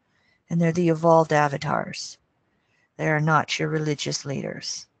 And they're the evolved avatars. They are not your religious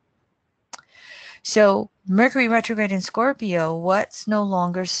leaders. So Mercury retrograde in Scorpio, what's no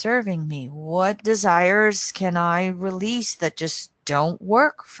longer serving me? What desires can I release that just don't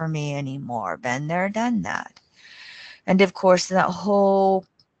work for me anymore? Been there, done that. And of course, that whole,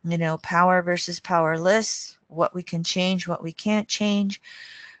 you know, power versus powerless, what we can change, what we can't change.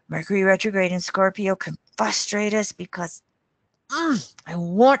 Mercury retrograde in Scorpio can frustrate us because I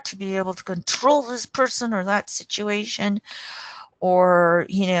want to be able to control this person or that situation, or,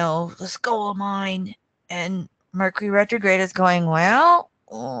 you know, this goal of mine. And Mercury retrograde is going, well,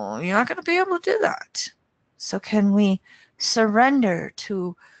 you're not going to be able to do that. So can we surrender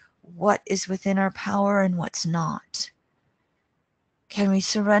to what is within our power and what's not? Can we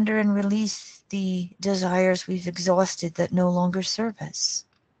surrender and release the desires we've exhausted that no longer serve us?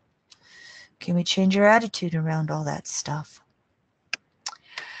 Can we change our attitude around all that stuff?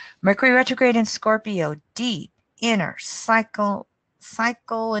 Mercury retrograde in Scorpio, deep inner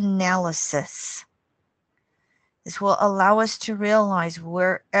psychoanalysis. This will allow us to realize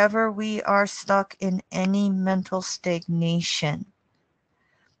wherever we are stuck in any mental stagnation,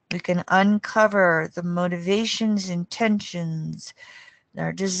 we can uncover the motivations, intentions,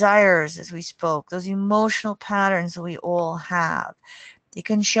 our desires, as we spoke, those emotional patterns that we all have. It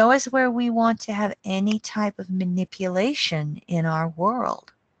can show us where we want to have any type of manipulation in our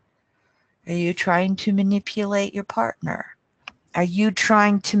world. Are you trying to manipulate your partner? Are you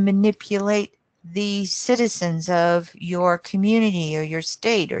trying to manipulate the citizens of your community or your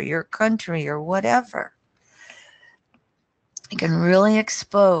state or your country or whatever? It can really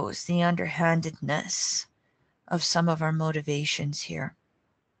expose the underhandedness of some of our motivations here.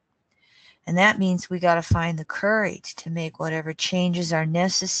 And that means we got to find the courage to make whatever changes are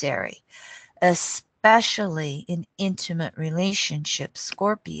necessary, especially in intimate relationships,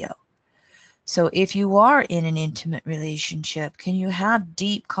 Scorpio. So if you are in an intimate relationship, can you have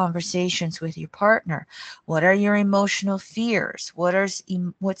deep conversations with your partner? What are your emotional fears? What's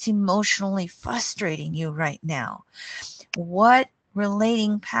emotionally frustrating you right now? What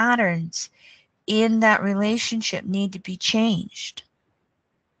relating patterns in that relationship need to be changed?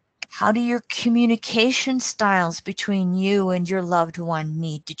 How do your communication styles between you and your loved one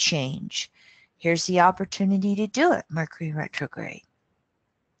need to change? Here's the opportunity to do it, Mercury retrograde.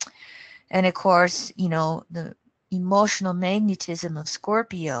 And of course, you know, the emotional magnetism of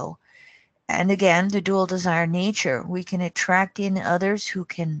Scorpio, and again, the dual desire nature, we can attract in others who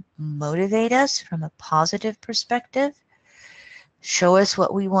can motivate us from a positive perspective, show us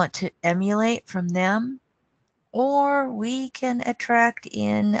what we want to emulate from them, or we can attract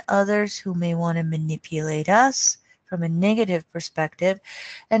in others who may want to manipulate us from a negative perspective,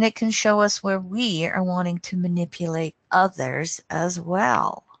 and it can show us where we are wanting to manipulate others as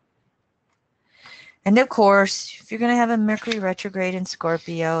well. And of course, if you're going to have a Mercury retrograde in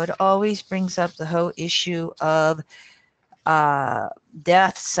Scorpio, it always brings up the whole issue of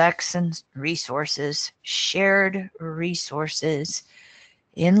death, sex, and resources, shared resources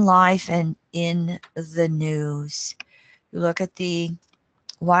in life and in the news. You look at the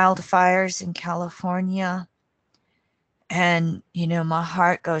wildfires in California, and, you know, my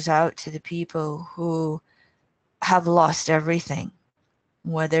heart goes out to the people who have lost everything,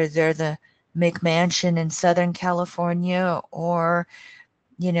 whether they're the McMansion in Southern California or,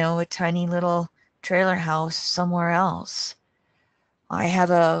 you know, a tiny little trailer house somewhere else. I have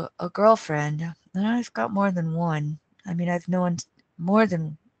a girlfriend, and I've got more than one. I mean, I've known more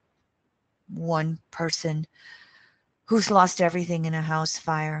than one person who's lost everything in a house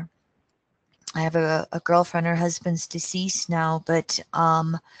fire. I have a girlfriend, her husband's deceased now, but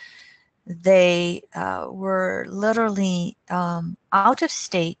they were literally out of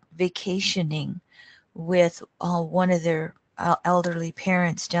state vacationing with one of their elderly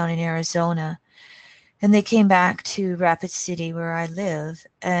parents down in Arizona. And they came back to Rapid City where I live.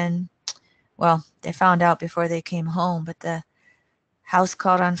 And, well, they found out before they came home, but the house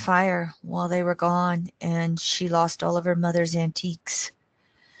caught on fire while they were gone, and she lost all of her mother's antiques.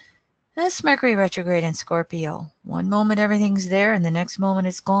 That's Mercury retrograde in Scorpio. One moment everything's there, and the next moment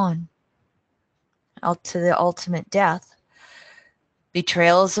it's gone. Out to the ultimate death.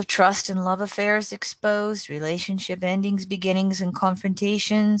 Betrayals of trust and love affairs exposed, relationship endings, beginnings, and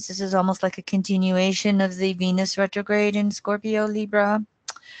confrontations. This is almost like a continuation of the Venus retrograde in Scorpio, Libra.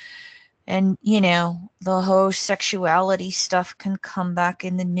 And, you know, the whole sexuality stuff can come back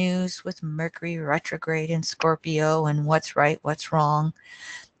in the news with Mercury retrograde in Scorpio and what's right, what's wrong.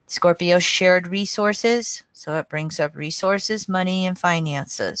 Scorpio shared resources, so it brings up resources, money, and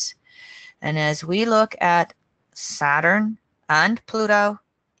finances. And as we look at Saturn and Pluto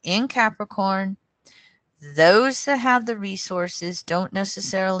in Capricorn, those that have the resources don't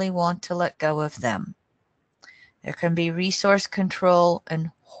necessarily want to let go of them. There can be resource control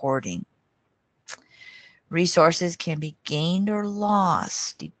and hoarding. Resources can be gained or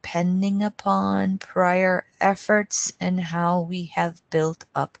lost depending upon prior efforts and how we have built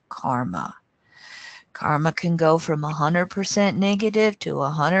up karma. Karma can go from 100% negative to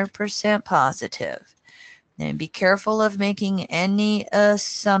 100% positive. And be careful of making any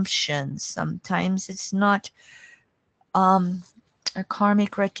assumptions. Sometimes it's not a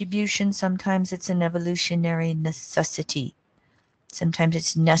karmic retribution. Sometimes it's an evolutionary necessity. Sometimes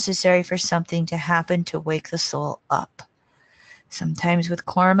it's necessary for something to happen to wake the soul up. Sometimes with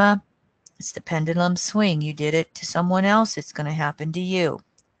karma, it's the pendulum swing. You did it to someone else, it's going to happen to you.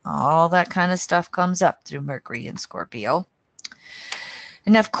 All that kind of stuff comes up through Mercury and Scorpio.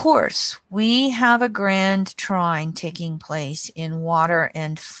 And of course, we have a grand trine taking place in water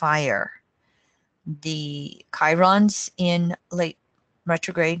and fire. The Chiron's in late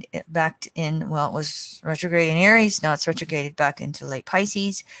retrograde back in, well, it was retrograde in Aries, now it's retrograded back into late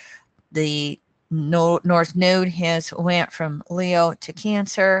Pisces. The North Node has went from Leo to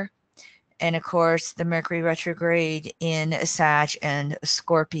Cancer. And of course, the Mercury retrograde in Sag and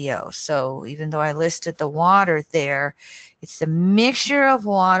Scorpio. So even though I listed the water there, it's the mixture of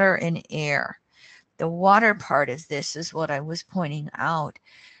water and air. The water part of this is what I was pointing out.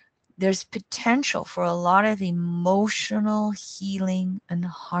 There's potential for a lot of emotional healing and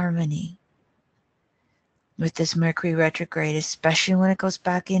harmony with this Mercury retrograde, especially when it goes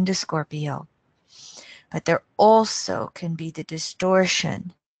back into Scorpio. But there also can be the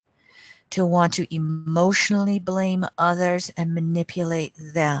distortion to want to emotionally blame others and manipulate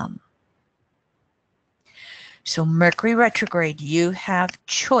them. So Mercury retrograde, you have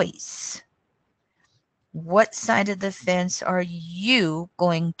choice. What side of the fence are you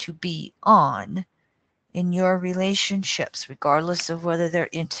going to be on in your relationships, regardless of whether they're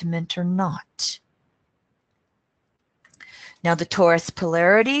intimate or not? Now the Taurus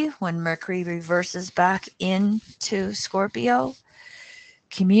polarity, when Mercury reverses back into Scorpio,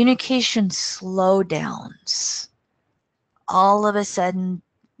 communication slowdowns. All of a sudden,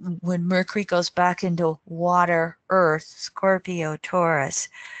 when Mercury goes back into water, earth, Scorpio, Taurus,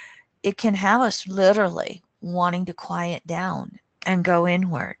 it can have us literally wanting to quiet down and go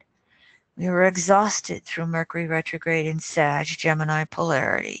inward. We were exhausted through Mercury retrograde in Sag, Gemini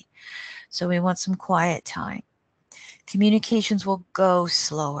polarity. So we want some quiet time. Communications will go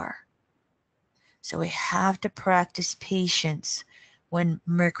slower. So we have to practice patience when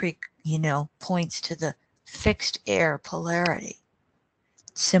Mercury, points to the fixed air polarity.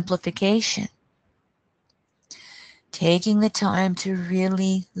 Simplification. Taking the time to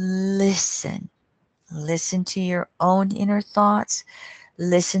really listen. Listen to your own inner thoughts.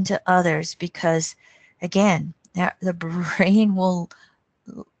 Listen to others, because again, the brain will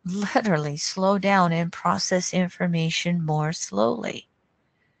literally slow down and process information more slowly.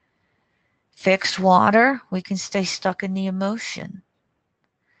 Fixed water, we can stay stuck in the emotion.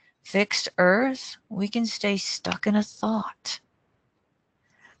 Fixed earth, we can stay stuck in a thought.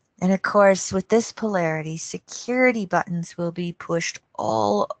 And of course, with this polarity, security buttons will be pushed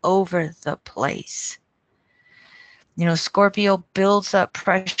all over the place. Scorpio builds up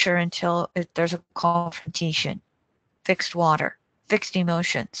pressure until there's a confrontation. Fixed water, fixed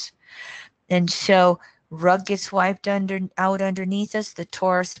emotions. And so rug gets wiped out underneath us. The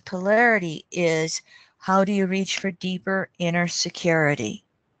Taurus polarity is, how do you reach for deeper inner security?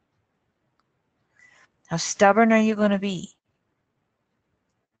 How stubborn are you going to be?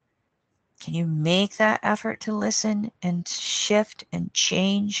 Can you make that effort to listen and shift and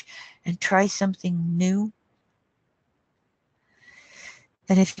change and try something new?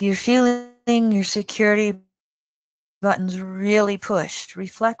 And if you're feeling your security buttons really pushed,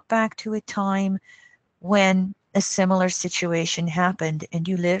 reflect back to a time when a similar situation happened and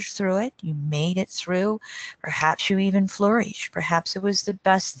you lived through it, you made it through, perhaps you even flourished, perhaps it was the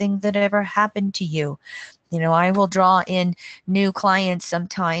best thing that ever happened to you. I will draw in new clients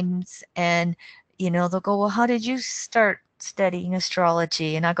sometimes, and they'll go, well, how did you start studying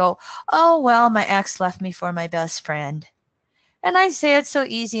astrology? And I go, oh, well, my ex left me for my best friend. And I say it so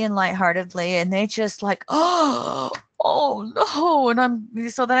easy and lightheartedly, and they just like, oh no.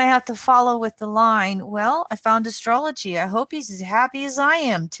 And so then I have to follow with the line, well, I found astrology. I hope he's as happy as I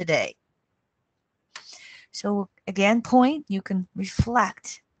am today. So again, you can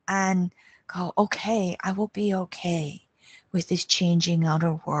reflect and go, okay, I will be okay with this changing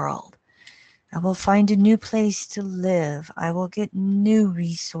outer world. I will find a new place to live. I will get new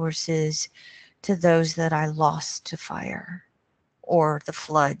resources to those that I lost to fire or the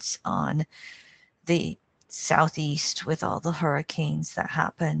floods on the southeast with all the hurricanes that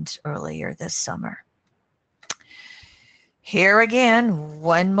happened earlier this summer. Here again,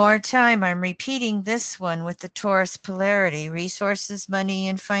 one more time, I'm repeating this one with the Taurus polarity, resources, money,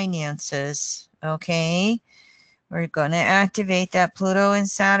 and finances. Okay, we're going to activate that Pluto and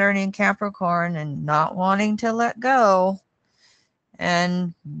Saturn in Capricorn and not wanting to let go.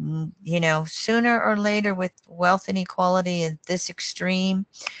 And, sooner or later with wealth inequality at this extreme,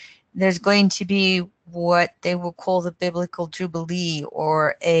 there's going to be what they will call the biblical jubilee,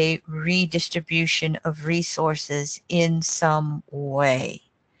 or a redistribution of resources in some way.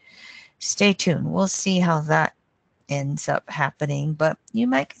 Stay tuned. We'll see how that ends up happening, but you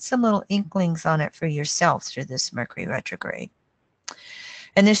might get some little inklings on it for yourself through this Mercury retrograde.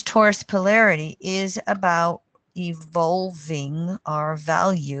 And this Taurus polarity is about evolving our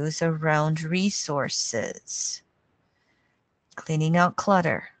values around resources, cleaning out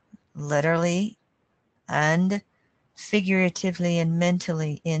clutter, literally and figuratively and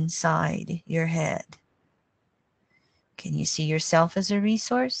mentally inside your head. Can you see yourself as a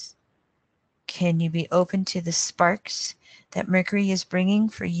resource? Can you be open to the sparks that Mercury is bringing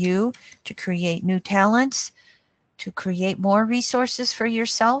for you to create new talents, to create more resources for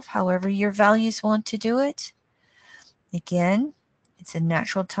yourself, however your values want to do it? Again, it's a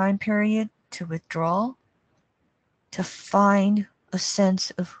natural time period to withdraw, to find a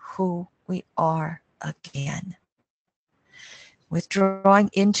sense of who we are again. Withdrawing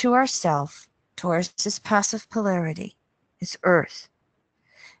into ourself. Taurus is passive polarity. It's Earth.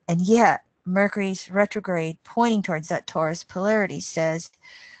 And yet, Mercury's retrograde pointing towards that Taurus polarity says,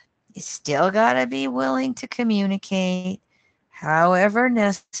 you still got to be willing to communicate, however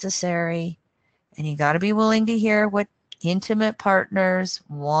necessary, and you got to be willing to hear what intimate partners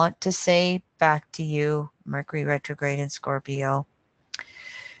want to say back to you, Mercury retrograde in Scorpio.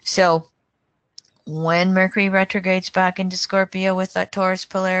 So when Mercury retrogrades back into Scorpio with that Taurus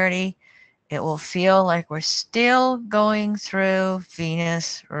polarity, it will feel like we're still going through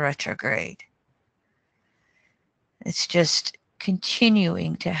Venus retrograde. It's just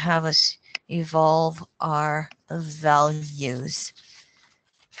continuing to have us evolve our values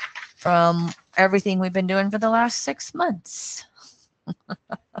from everything we've been doing for the last 6 months.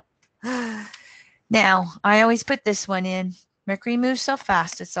 Now, I always put this one in. Mercury moves so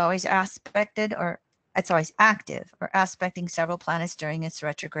fast, it's always aspected or it's always active or aspecting several planets during its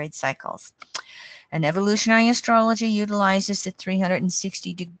retrograde cycles. And evolutionary astrology utilizes the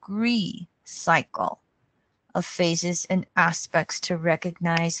 360-degree cycle of phases and aspects to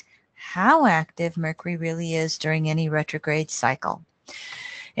recognize how active Mercury really is during any retrograde cycle.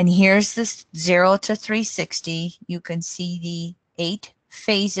 And here's this 0 to 360. You can see the 8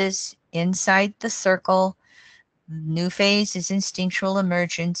 phases inside the circle. New phase is instinctual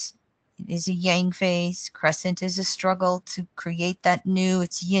emergence. It is a yang phase. Crescent is a struggle to create that new.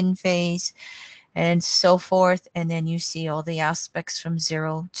 It's yin phase, and so forth. And then you see all the aspects from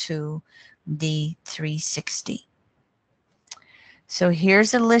 0 to the 360. So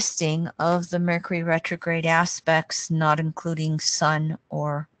here's a listing of the Mercury retrograde aspects, not including Sun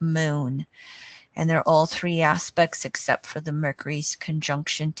or Moon. And they're all 3 aspects except for the Mercury's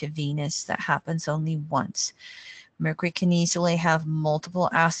conjunction to Venus that happens only once. Mercury can easily have multiple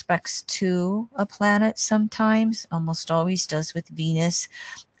aspects to a planet sometimes, almost always does with Venus.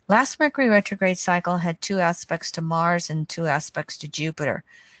 Last Mercury retrograde cycle had 2 aspects to Mars and 2 aspects to Jupiter.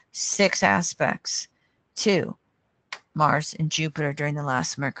 6 aspects to Mars and Jupiter during the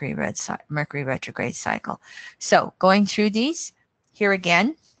last Mercury retrograde cycle. So going through these, here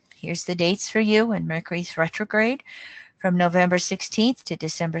again, here's the dates for you when Mercury's retrograde from November 16th to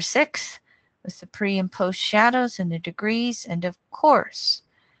December 6th. With the pre and post shadows and the degrees, and of course,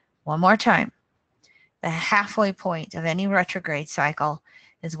 one more time, the halfway point of any retrograde cycle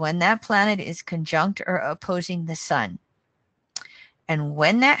is when that planet is conjunct or opposing the sun. And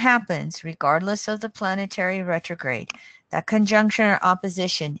when that happens, regardless of the planetary retrograde, that conjunction or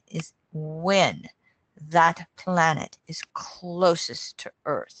opposition is when that planet is closest to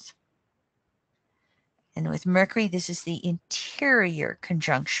Earth. And with Mercury, this is the interior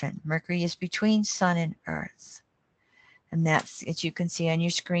conjunction. Mercury is between Sun and Earth. And that's, as you can see on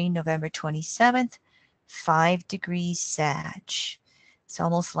your screen, November 27th, 5 degrees Sag. It's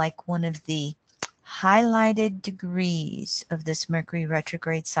almost like one of the highlighted degrees of this Mercury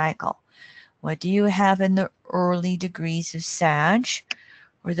retrograde cycle. What do you have in the early degrees of Sag,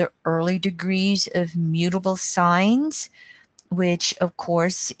 or the early degrees of mutable signs, which of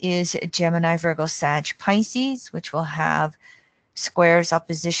course is Gemini, Virgo, Sag, Pisces, which will have squares,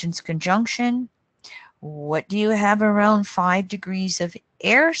 oppositions, conjunction. What do you have around 5 degrees of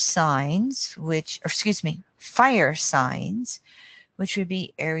air signs, fire signs, which would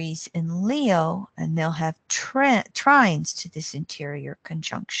be Aries and Leo, and they'll have trines to this interior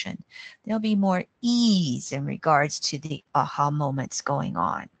conjunction. There'll be more ease in regards to the aha moments going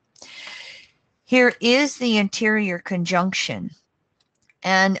on. Here is the interior conjunction,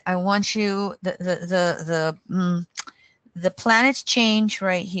 and I want you, the planets change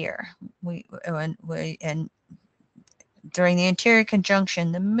right here. And during the interior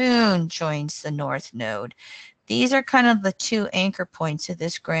conjunction, the moon joins the north node. These are kind of the 2 anchor points of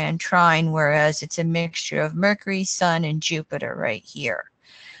this grand trine, whereas it's a mixture of Mercury, Sun, and Jupiter right here.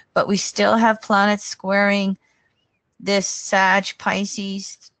 But we still have planets squaring this Sag,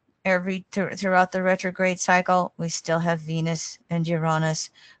 Pisces, throughout the retrograde cycle. We still have Venus and Uranus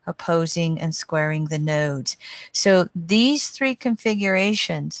opposing and squaring the nodes. So these 3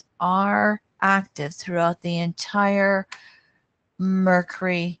 configurations are active throughout the entire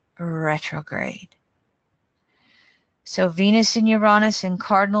Mercury retrograde. So Venus and Uranus in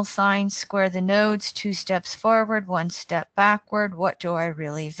cardinal signs square the nodes, 2 steps forward, 1 step backward. What do I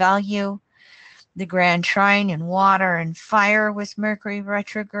really value? The grand trine in water and fire with Mercury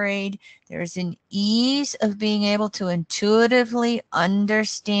retrograde. There's an ease of being able to intuitively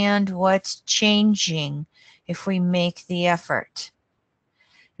understand what's changing if we make the effort.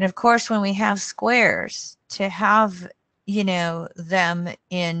 And of course, when we have squares, to have, them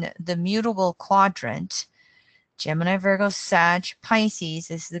in the mutable quadrant, Gemini, Virgo, Sag, Pisces,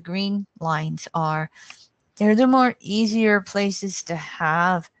 as the green lines are, they're the more easier places to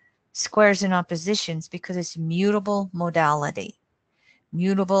have squares and oppositions because it's mutable modality.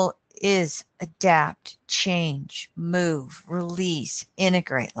 Mutable is adapt, change, move, release,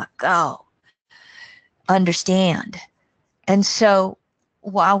 integrate, let go, understand. And so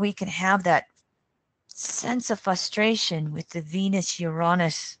while we can have that sense of frustration with the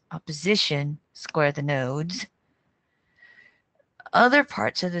Venus-Uranus opposition, square the nodes, other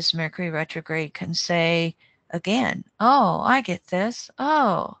parts of this Mercury retrograde can say, again, oh, I get this.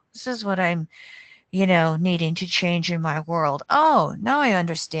 Oh, this is what I'm, needing to change in my world. Oh, now I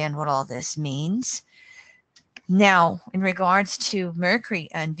understand what all this means. Now, in regards to Mercury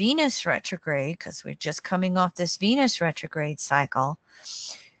and Venus retrograde, because we're just coming off this Venus retrograde cycle,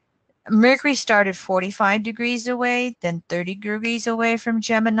 Mercury started 45 degrees away, then 30 degrees away from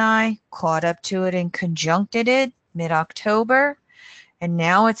Gemini, caught up to it and conjuncted it mid-October. And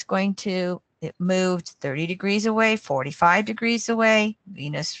now it moved 30 degrees away, 45 degrees away,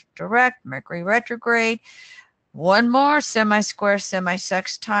 Venus direct, Mercury retrograde, one more semi-square,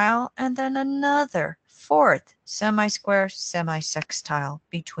 semi-sextile, and then another fourth semi-square, semi-sextile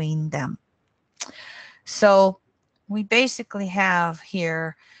between them. So we basically have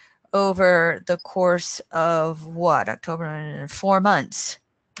here over the course of October, 4 months,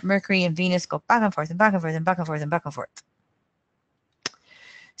 Mercury and Venus go back and forth and back and forth and back and forth and back and forth.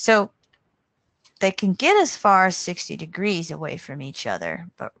 So they can get as far as 60 degrees away from each other,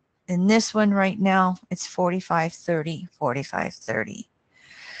 but in this one right now, it's 45-30, 45-30.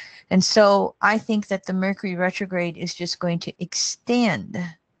 And so I think that the Mercury retrograde is just going to extend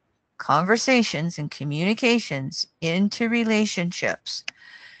conversations and communications into relationships.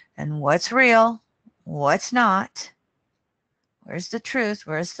 And what's real, what's not, where's the truth,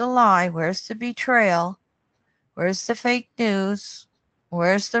 where's the lie, where's the betrayal, where's the fake news,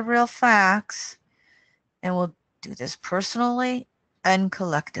 where's the real facts, and we'll do this personally and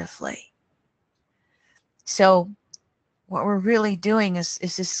collectively. So what we're really doing is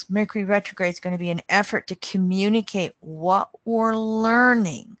this Mercury retrograde is going to be an effort to communicate what we're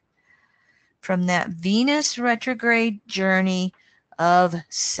learning from that Venus retrograde journey of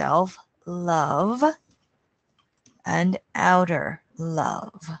self-love and outer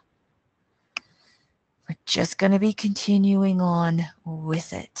love. We're just going to be continuing on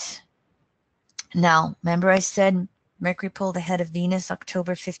with it. Now, remember I said Mercury pulled ahead of Venus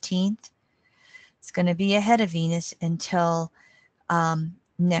October 15th? It's going to be ahead of Venus until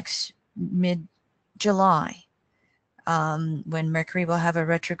next mid-July, when Mercury will have a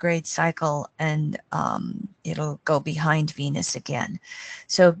retrograde cycle and it'll go behind Venus again.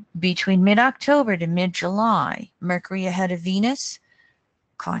 So between mid-October to mid-July, Mercury ahead of Venus,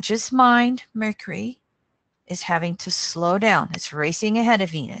 conscious mind, Mercury, is having to slow down. It's racing ahead of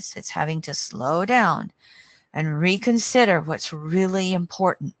Venus. It's having to slow down and reconsider what's really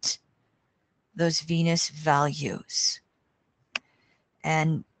important, those Venus values.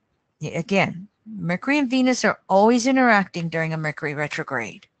 And again, Mercury and Venus are always interacting during a Mercury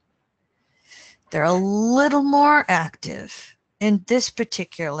retrograde. They're a little more active in this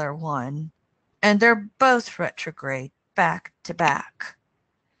particular one, and they're both retrograde back to back.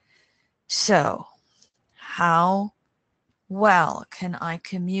 So, how well can I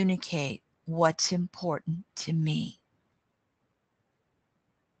communicate what's important to me?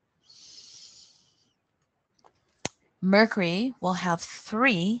 Mercury will have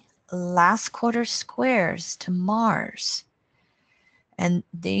 3 last quarter squares to Mars. And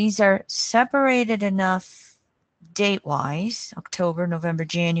these are separated enough date-wise, October, November,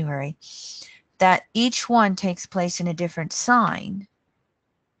 January, that each one takes place in a different signs,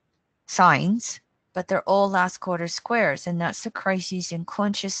 but they're all last quarter squares, and that's the crises in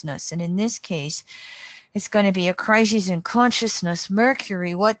consciousness. And in this case, it's going to be a crisis in consciousness,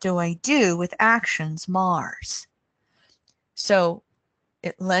 Mercury, what do I do with actions, Mars? So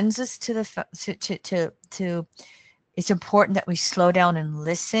it lends us to it's important that we slow down and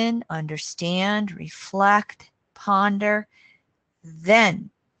listen, understand, reflect, ponder, then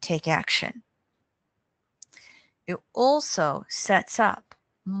take action. It also sets up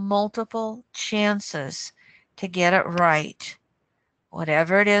multiple chances to get it right.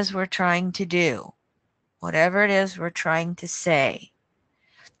 Whatever it is we're trying to do, whatever it is we're trying to say,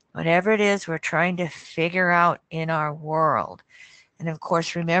 whatever it is we're trying to figure out in our world. And of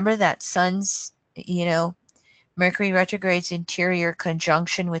course, remember that Sun's, Mercury retrograde's interior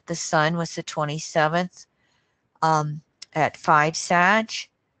conjunction with the Sun was the 27th at 5 Sag.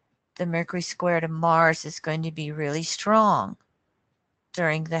 The Mercury square to Mars is going to be really strong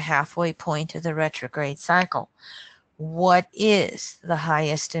during the halfway point of the retrograde cycle. What is the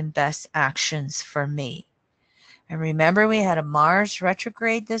highest and best actions for me? And remember, we had a Mars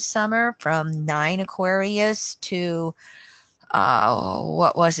retrograde this summer from 9 Aquarius to,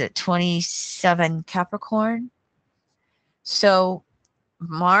 27 Capricorn? So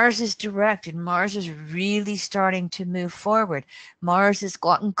Mars is direct, and Mars is really starting to move forward. Mars has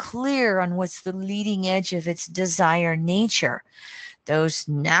gotten clear on what's the leading edge of its desire nature. Those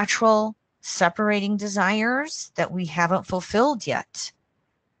natural separating desires that we haven't fulfilled yet,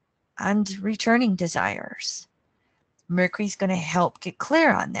 and returning desires. Mercury's going to help get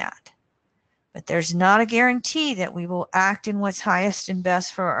clear on that. But there's not a guarantee that we will act in what's highest and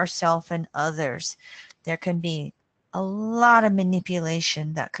best for ourselves and others. There can be a lot of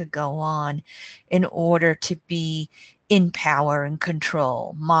manipulation that could go on in order to be in power and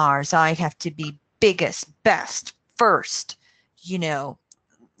control. Mars, I have to be biggest, best, first,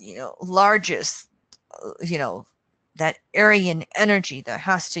 largest, that Aryan energy that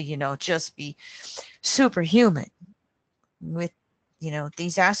has to, just be superhuman. With,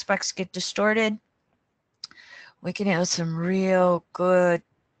 these aspects get distorted, we can have some real good,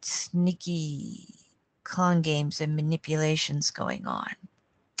 sneaky con games and manipulations going on.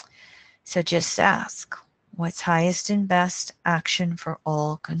 So just ask, what's highest and best action for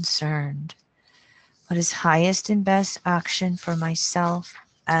all concerned? What is highest and best action for myself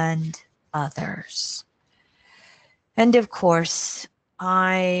and others? And of course,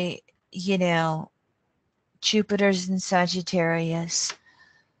 Jupiter's in Sagittarius.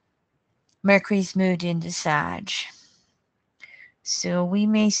 Mercury's moved into Sag. So we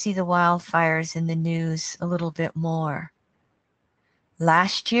may see the wildfires in the news a little bit more.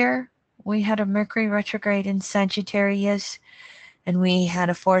 Last year, we had a Mercury retrograde in Sagittarius, and we had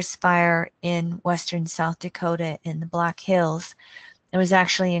a forest fire in western South Dakota in the Black Hills. It was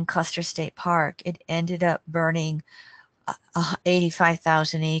actually in Custer State Park. It ended up burning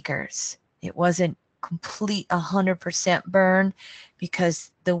 85,000 acres. It wasn't complete 100% burn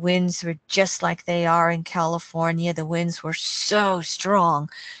because the winds were just like they are in California. The winds were so strong,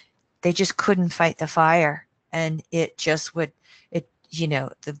 they just couldn't fight the fire, and it just would, the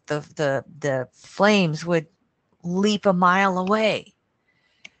flames would leap a mile away.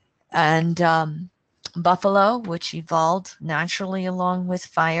 And buffalo, which evolved naturally along with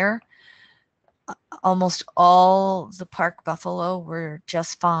fire, almost all the park buffalo were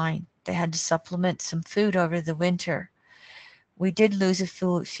just fine. They had to supplement some food over the winter. We did lose a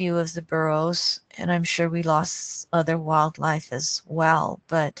few of the burros, and I'm sure we lost other wildlife as well.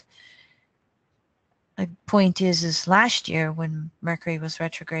 But the point is last year when Mercury was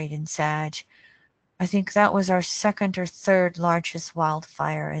retrograde in Sag, I think that was our second or third largest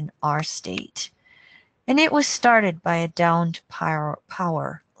wildfire in our state. And it was started by a downed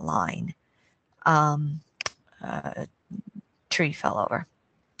power line. A tree fell over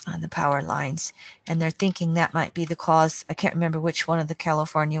on the power lines, and they're thinking that might be the cause. I can't remember which one of the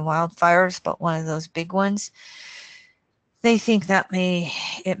California wildfires, but one of those big ones. They think that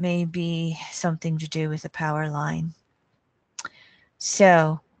it may be something to do with the power line.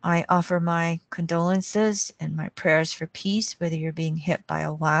 So I offer my condolences and my prayers for peace, whether you're being hit by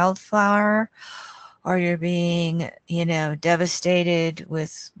a wildfire or you're being, devastated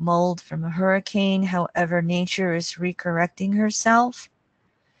with mold from a hurricane. However, nature is recorrecting herself.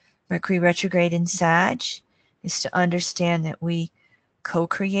 Mercury retrograde in Sag is to understand that we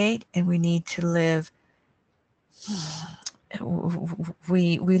co-create and we need to live.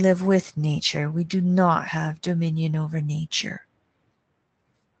 We live with nature. We do not have dominion over nature.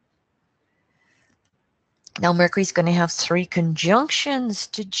 Now Mercury's going to have 3 conjunctions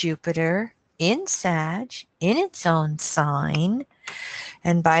to Jupiter in Sag, in its own sign.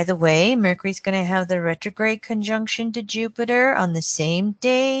 And by the way, Mercury's going to have the retrograde conjunction to Jupiter on the same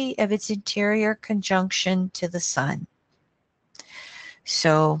day of its interior conjunction to the Sun.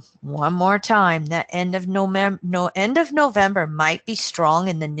 So one more time, that end of November might be strong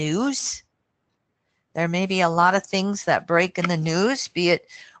in the news. There may be a lot of things that break in the news, be it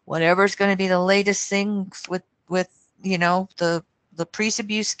whatever's going to be the latest things with the priest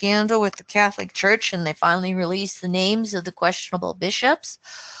abuse scandal with the Catholic Church, and they finally released the names of the questionable bishops,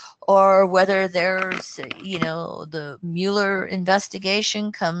 or whether there's, the Mueller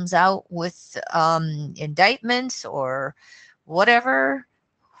investigation comes out with indictments or whatever.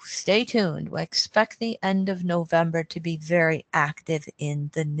 Stay tuned. We expect the end of November to be very active in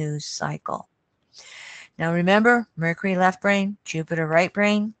the news cycle. Now remember, Mercury left brain, Jupiter right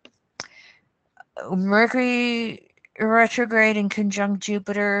brain. Mercury retrograde in conjunct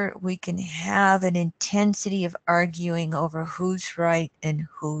Jupiter, we can have an intensity of arguing over who's right and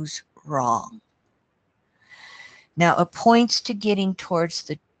who's wrong. Now, it points to getting towards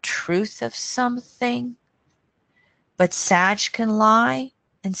the truth of something, but Sag can lie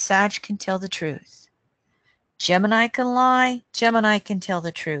and Sag can tell the truth. Gemini can lie, Gemini can tell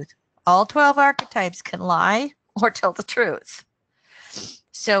the truth. All 12 archetypes can lie or tell the truth.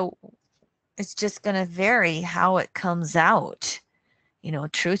 So it's just going to vary how it comes out.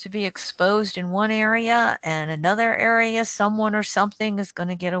 Truth to be exposed in one area, and another area, someone or something is going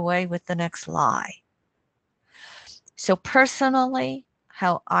to get away with the next lie. So personally,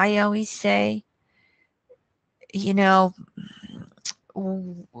 how I always say,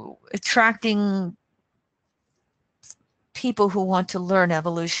 attracting people who want to learn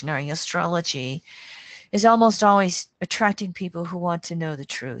evolutionary astrology is almost always attracting people who want to know the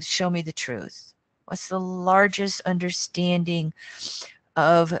truth. Show me the truth. What's the largest understanding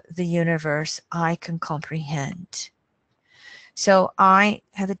of the universe I can comprehend? So I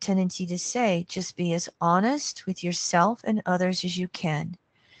have a tendency to say, just be as honest with yourself and others as you can.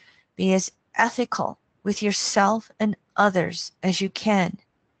 Be as ethical with yourself and others as you can.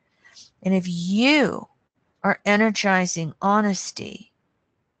 And if you are energizing honesty,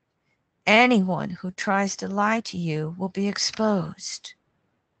 anyone who tries to lie to you will be exposed,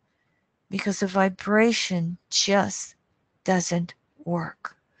 because the vibration just doesn't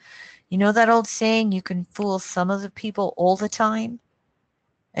work. You know that old saying, you can fool some of the people all the time,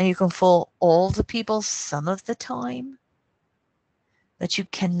 and you can fool all the people some of the time, but you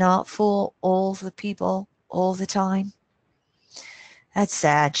cannot fool all the people all the time? That's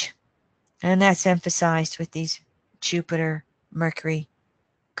Sag. And that's emphasized with these Jupiter, Mercury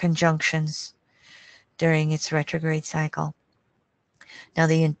conjunctions during its retrograde cycle. Now,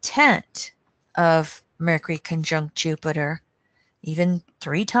 the intent of Mercury conjunct Jupiter, even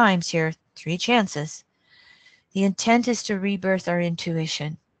 3 times here, 3 chances, the intent is to rebirth our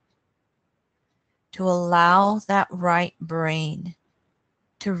intuition, to allow that right brain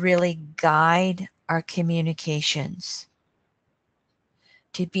to really guide our communications,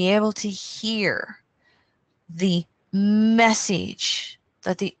 to be able to hear the message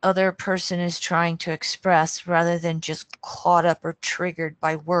that the other person is trying to express, rather than just caught up or triggered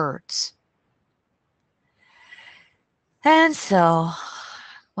by words. And so,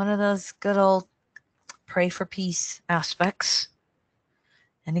 one of those good old pray for peace aspects.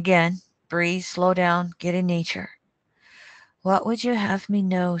 And again, breathe, slow down, get in nature. What would you have me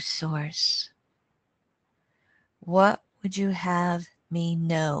know, Source? What would you have me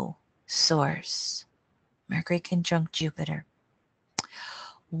know, Source? Mercury conjunct Jupiter.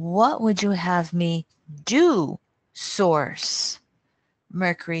 What would you have me do, Source?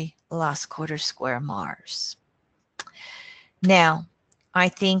 Mercury last quarter square Mars. Now, I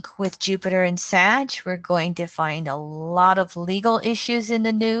think with Jupiter and Sag, we're going to find a lot of legal issues in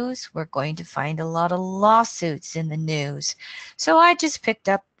the news. We're going to find a lot of lawsuits in the news. So I just picked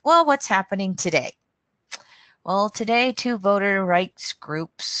up, well, what's happening today? Well, today 2 voter rights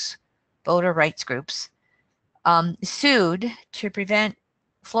groups sued to prevent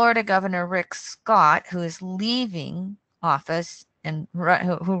Florida Governor Rick Scott, who is leaving office and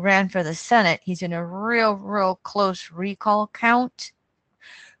who ran for the Senate. He's in a real close recall count,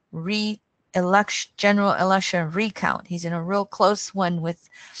 general election recount. He's in a real close one with,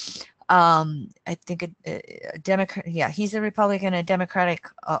 I think a Democrat. Yeah, he's a Republican, a Democratic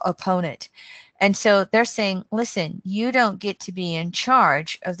opponent. And so they're saying, listen, you don't get to be in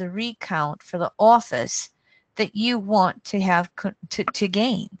charge of the recount for the office that you want to have to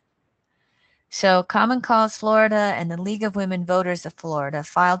gain. So Common Cause Florida and the League of Women Voters of Florida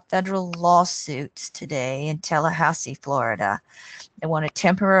filed federal lawsuits today in Tallahassee, Florida. They want a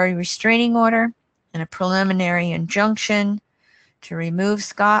temporary restraining order and a preliminary injunction to remove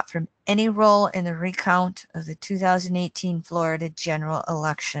Scott from any role in the recount of the 2018 Florida general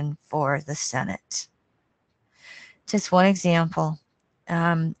election for the Senate. Just one example.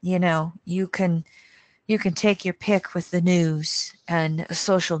 You can take your pick with the news and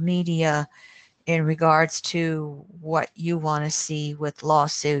social media in regards to what you want to see with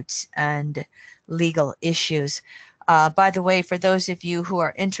lawsuits and legal issues. By the way, for those of you who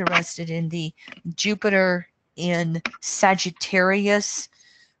are interested in the Jupiter in Sagittarius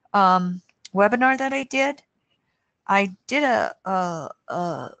webinar that I did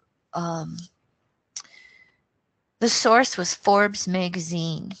the source was Forbes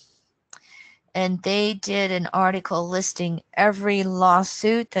magazine. And they did an article listing every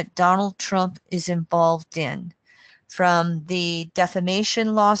lawsuit that Donald Trump is involved in, from the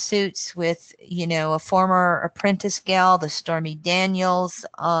defamation lawsuits with, a former apprentice gal, the Stormy Daniels,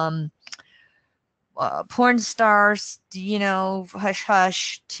 porn stars, hush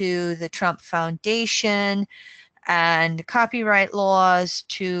hush, to the Trump Foundation, and copyright laws,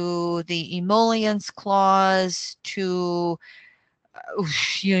 to the emollients clause, to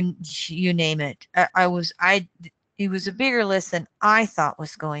you name it. It was a bigger list than I thought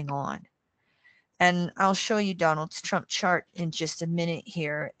was going on. And I'll show you Donald's Trump chart in just a minute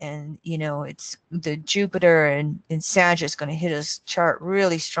here. And, it's the Jupiter and Sag is going to hit his chart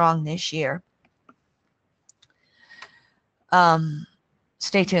really strong this year.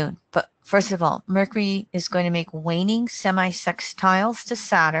 Stay tuned. But first of all, Mercury is going to make waning semi-sextiles to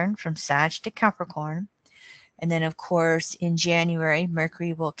Saturn from Sag to Capricorn. And then, of course, in January,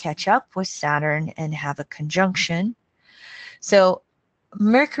 Mercury will catch up with Saturn and have a conjunction. So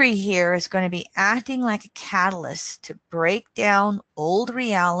Mercury here is going to be acting like a catalyst to break down old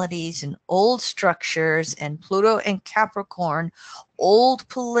realities and old structures, and Pluto and Capricorn, old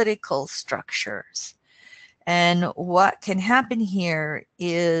political structures. And what can happen here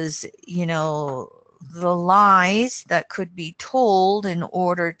is, the lies that could be told in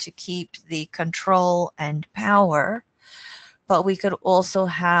order to keep the control and power, but we could also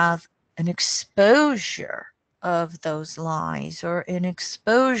have an exposure of those lies, or an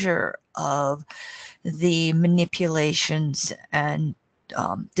exposure of the manipulations and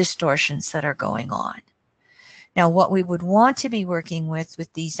distortions that are going on. Now, what we would want to be working with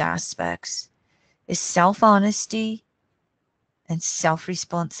these aspects is self-honesty and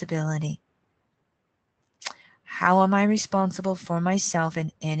self-responsibility. How am I responsible for myself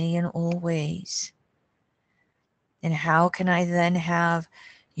in any and all ways? And how can I then have,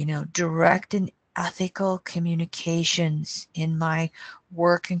 direct and ethical communications in my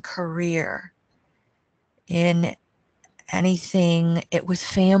work and career, in anything, with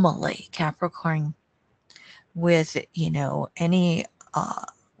family, Capricorn, with, any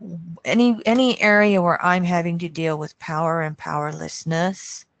area where I'm having to deal with power and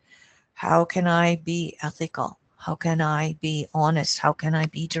powerlessness. How can I be ethical? How can I be honest? How can I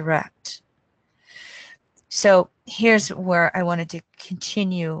be direct? So here's where I wanted to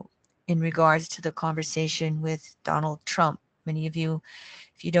continue in regards to the conversation with Donald Trump. Many of you,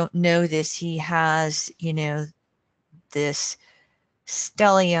 if you don't know this, he has, this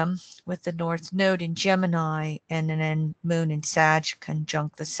stellium with the North Node in Gemini, and then Moon in Sag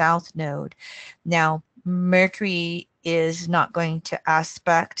conjunct the South Node. Now, Mercury is not going to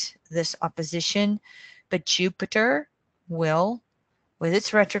aspect this opposition, but Jupiter will, with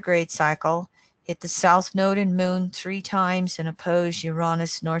its retrograde cycle, hit the South Node and Moon 3 times and oppose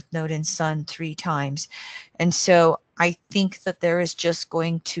Uranus, North Node, and Sun 3 times. And so I think that there is just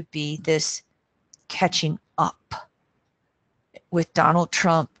going to be this catching up with Donald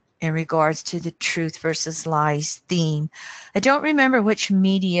Trump in regards to the truth versus lies theme. I don't remember which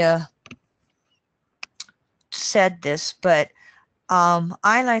media said this, but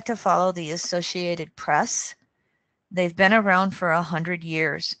I like to follow the Associated Press. They've been around for 100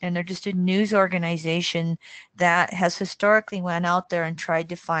 years, and they're just a news organization that has historically went out there and tried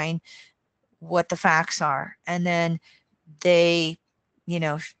to find what the facts are. And then they,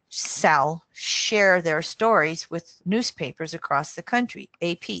 share their stories with newspapers across the country,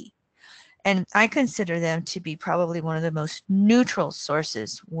 AP. And I consider them to be probably one of the most neutral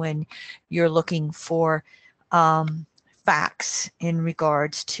sources when you're looking for facts in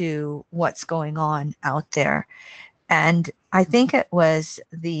regards to what's going on out there. And I think it was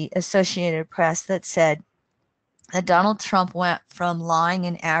the Associated Press that said that Donald Trump went from lying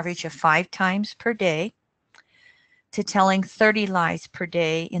an average of 5 times per day to telling 30 lies per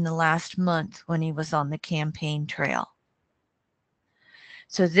day in the last month when he was on the campaign trail.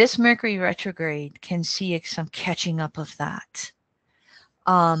 So this Mercury retrograde can see some catching up of that.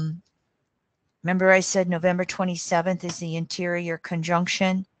 Remember I said November 27th is the interior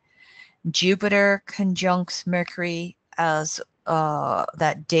conjunction. Jupiter conjuncts Mercury as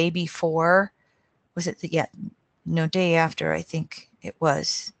that day before. Was it day after, I think it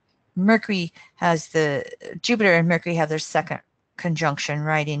was. Jupiter and Mercury have their second conjunction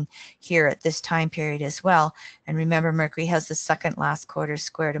right in here at this time period as well. And remember, Mercury has the second last quarter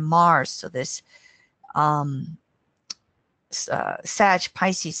square to Mars. So this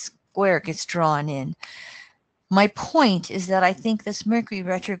Sag-Pisces square gets drawn in. My point is that I think this Mercury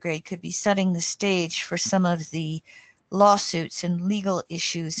retrograde could be setting the stage for some of the lawsuits and legal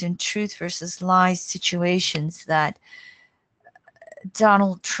issues and truth versus lies situations that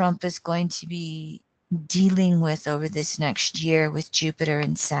Donald Trump is going to be dealing with over this next year with Jupiter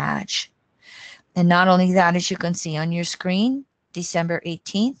and Sag. And not only that, as you can see on your screen, December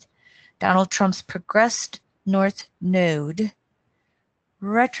 18th, Donald Trump's progressed North Node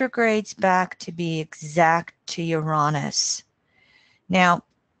retrogrades back to be exact to Uranus. Now,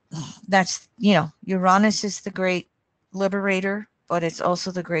 that's, Uranus is the great liberator, but it's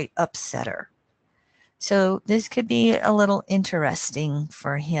also the great upsetter. So this could be a little interesting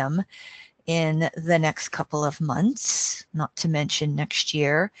for him in the next couple of months, not to mention next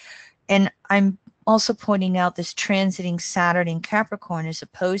year. And I'm also pointing out this transiting Saturn in Capricorn is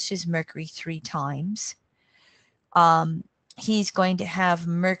opposed to his Mercury 3 times. He's going to have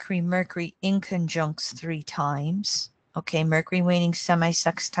Mercury in conjuncts 3 times. Okay, Mercury waning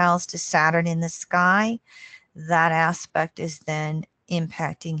semi-sextiles to Saturn in the sky. That aspect is then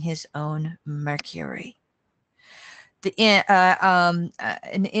impacting his own Mercury.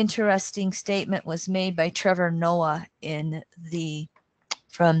 An interesting statement was made by Trevor Noah in the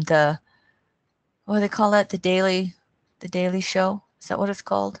from the, what do they call that? The Daily Show? Is that what it's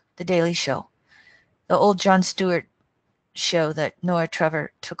called? The Daily Show. The old Jon Stewart show that Noah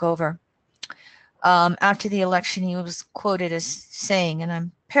Trevor took over. After the election, he was quoted as saying, and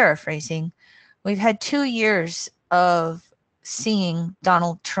I'm paraphrasing, we've had 2 years of seeing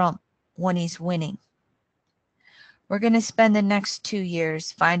Donald Trump when he's winning. We're going to spend the next 2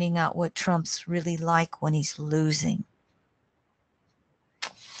 years finding out what Trump's really like when he's losing.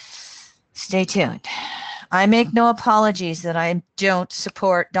 Stay tuned. I make no apologies that I don't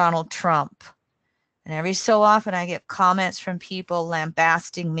support Donald Trump. And every so often I get comments from people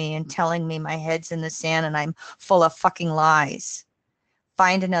lambasting me and telling me my head's in the sand and I'm full of fucking lies.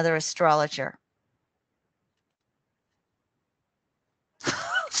 Find another astrologer.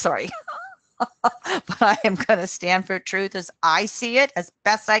 Sorry. But I am going to stand for truth as I see it, as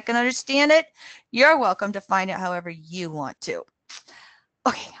best I can understand it. You're welcome to find it however you want to.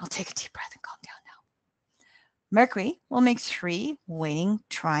 Okay, I'll take a deep breath and calm down now. Mercury will make 3 waning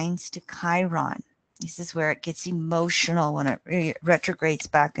trines to Chiron. This is where it gets emotional when it retrogrades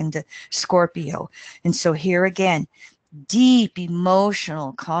back into Scorpio. And so here again, deep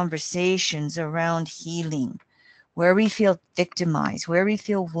emotional conversations around healing, where we feel victimized, where we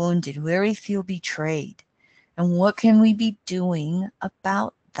feel wounded, where we feel betrayed. And what can we be doing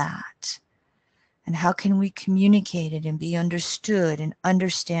about that? And how can we communicate it and be understood and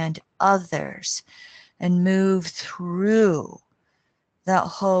understand others and move through that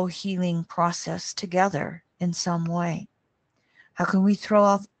whole healing process together in some way? How can we throw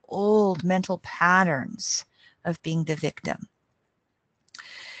off old mental patterns of being the victim?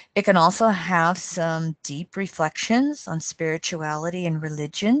 It can also have some deep reflections on spirituality and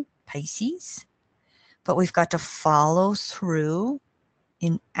religion, Pisces, but we've got to follow through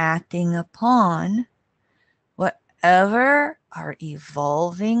in acting upon whatever our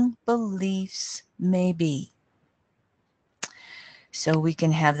evolving beliefs may be. So we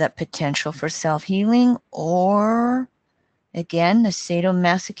can have that potential for self-healing, or again, the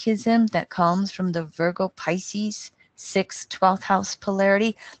sadomasochism that comes from the Virgo Pisces 6th, 12th house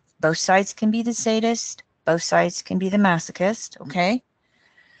polarity. Both sides can be the sadist, both sides can be the masochist, okay?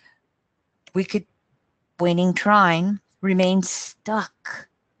 We could, waning trine, remain stuck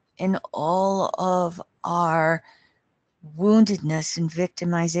in all of our woundedness and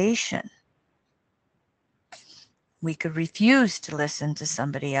victimization. We could refuse to listen to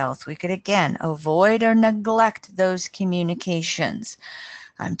somebody else. We could, again, avoid or neglect those communications.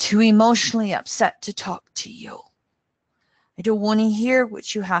 I'm too emotionally upset to talk to you. I don't want to hear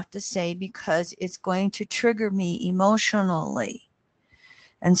what you have to say because it's going to trigger me emotionally.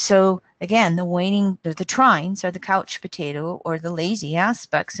 And so, again, the trines are the couch potato or the lazy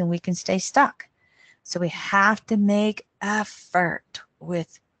aspects, and we can stay stuck. So we have to make effort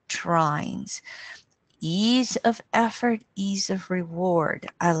with trines. Ease of effort, ease of reward,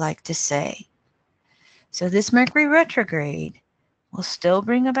 I like to say. So this Mercury retrograde will still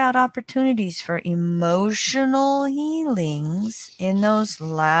bring about opportunities for emotional healings in those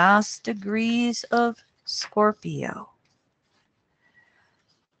last degrees of Scorpio.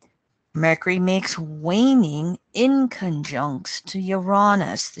 Mercury makes waning inconjuncts to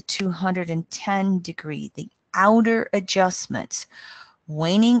Uranus, the 210 degree, the outer adjustments.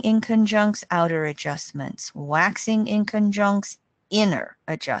 Waning inconjuncts, outer adjustments. Waxing inconjuncts, inner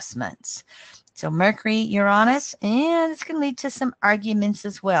adjustments. So Mercury, Uranus, and it's going to lead to some arguments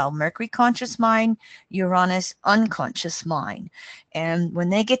as well. Mercury conscious mind, Uranus unconscious mind. And when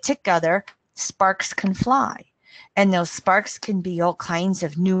they get together, sparks can fly. And those sparks can be all kinds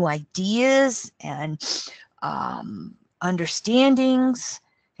of new ideas and understandings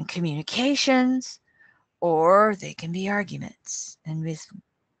and communications, or they can be arguments. And with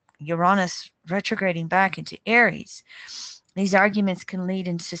Uranus retrograding back into Aries, these arguments can lead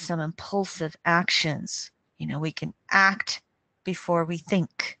into some impulsive actions. You know, we can act before we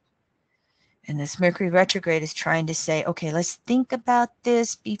think. And this Mercury retrograde is trying to say, okay, let's think about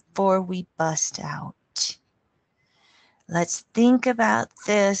this before we bust out. Let's think about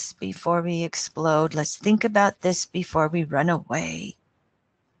this before we explode. Let's think about this before we run away.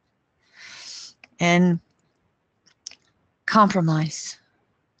 And compromise,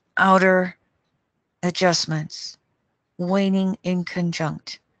 outer adjustments, waning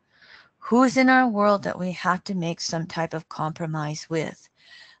inconjunct. Who is in our world that we have to make some type of compromise with?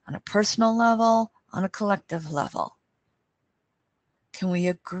 On a personal level, on a collective level. Can we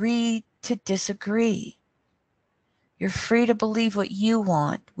agree to disagree? You're free to believe what you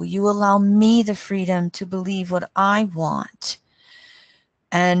want. Will you allow me the freedom to believe what I want?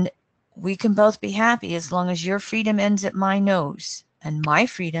 And we can both be happy as long as your freedom ends at my nose And my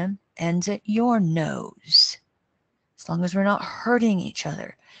freedom ends at your nose. As long as we're not hurting each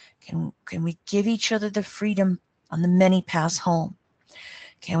other, can we give each other the freedom on the many paths home?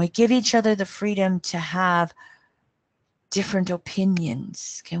 Can we give each other the freedom to have different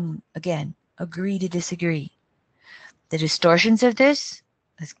opinions? Can, again, agree to disagree? The distortions of this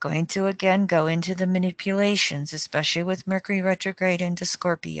is going to, again, go into the manipulations, especially with Mercury retrograde into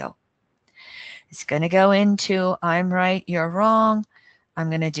Scorpio. It's going to go into, I'm right, you're wrong. I'm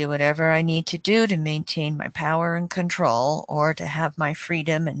going to do whatever I need to do to maintain my power and control, or to have my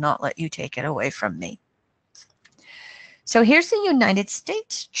freedom and not let you take it away from me. So here's the United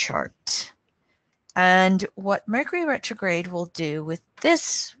States chart. And what Mercury retrograde will do with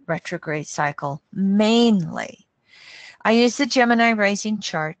this retrograde cycle, mainly, I use the Gemini rising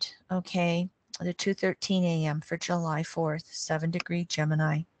chart, okay, the 2:13 a.m. for July 4th, 7-degree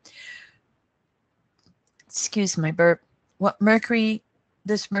Gemini. Excuse my burp. What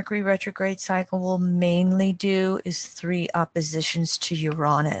this Mercury retrograde cycle will mainly do is 3 oppositions to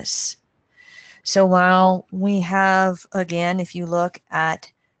Uranus. So while we have, again, if you look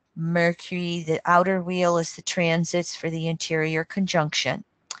at Mercury, the outer wheel is the transits for the interior conjunction.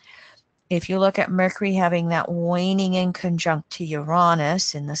 If you look at Mercury having that waning in conjunct to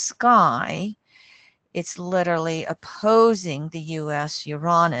Uranus in the sky, it's literally opposing the US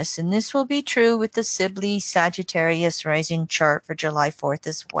Uranus. And this will be true with the Sibley Sagittarius rising chart for July 4th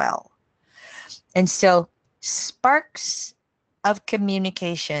as well. And so sparks of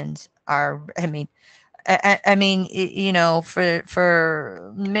communications are, I mean, you know,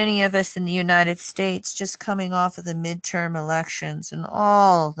 for many of us in the United States, just coming off of the midterm elections and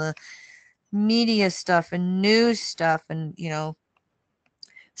all the media stuff and news stuff and, you know,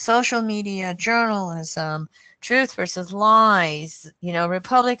 social media, journalism, truth versus lies, you know,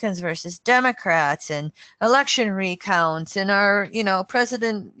 Republicans versus Democrats, and election recounts, and our, you know,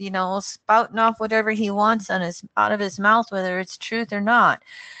 president, you know, spouting off whatever he wants out of his mouth, whether it's truth or not.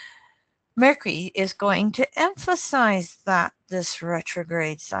 Mercury is going to emphasize that this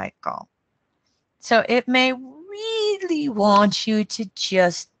retrograde cycle. So it may really want you to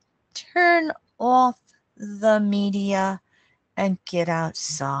just turn off the media and get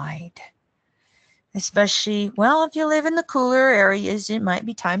outside. Especially, well, if you live in the cooler areas, it might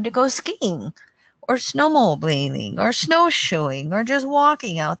be time to go skiing or snowmobiling or snowshoeing or just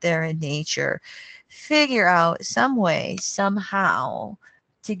walking out there in nature. Figure out some way, somehow,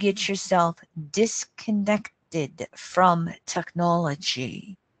 to get yourself disconnected from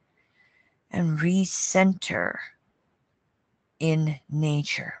technology and recenter in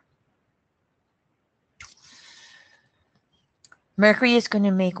nature. Mercury is going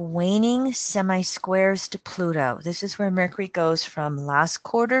to make waning semi-squares to Pluto. This is where Mercury goes from last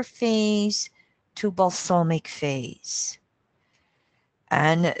quarter phase to balsamic phase.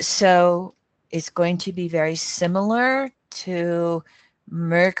 And so it's going to be very similar to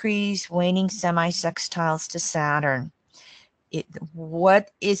Mercury's waning semi-sextiles to Saturn.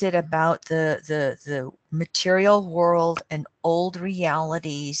 What is it about the material world and old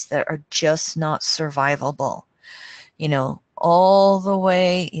realities that are just not survivable? You know, all the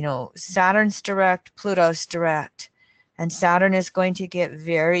way, you know, Saturn's direct, Pluto's direct. And Saturn is going to get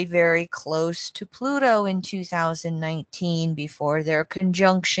very, very close to Pluto in 2019 before their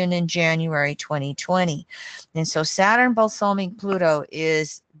conjunction in January 2020. And so Saturn balsamic Pluto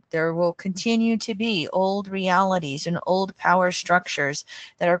is, there will continue to be old realities and old power structures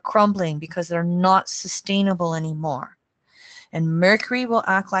that are crumbling because they're not sustainable anymore. And Mercury will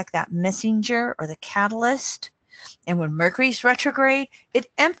act like that messenger or the catalyst. And when Mercury's retrograde, it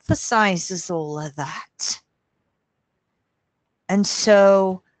emphasizes all of that. And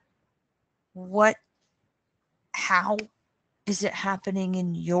so how is it happening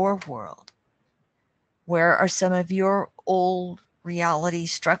in your world? Where are some of your old reality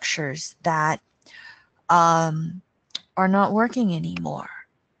structures that are not working anymore?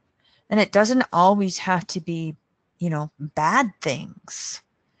 And it doesn't always have to be, you know, bad things.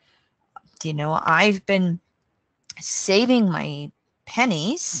 You know, I've been saving my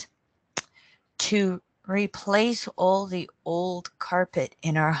pennies to replace all the old carpet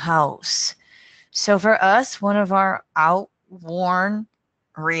in our house. So for us, one of our outworn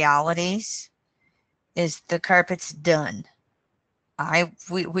realities is the carpet's done.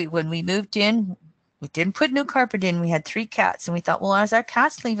 When we moved in, we didn't put new carpet in. We had 3 cats, and we thought, well, as our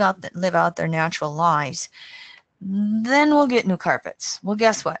cats live out their natural lives, then we'll get new carpets. Well,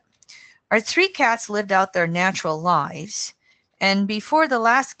 guess what? Our 3 cats lived out their natural lives, and before the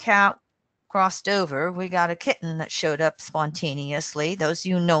last cat crossed over, we got a kitten that showed up spontaneously. Those of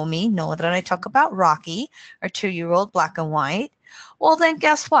you who know me know that I talk about Rocky, our 2-year-old black and white. Well, then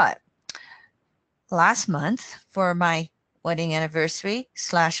guess what? Last month, for my wedding anniversary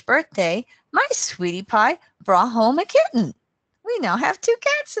 / birthday, my sweetie pie brought home a kitten. We now have 2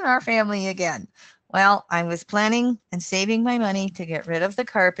 cats in our family again. Well, I was planning and saving my money to get rid of the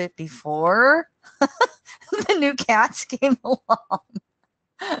carpet before the new cats came along.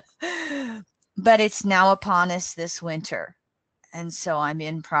 But it's now upon us this winter. And so I'm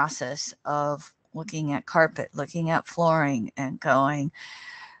in process of looking at carpet, looking at flooring, and going,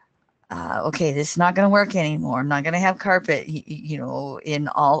 okay, this is not going to work anymore. I'm not going to have carpet, in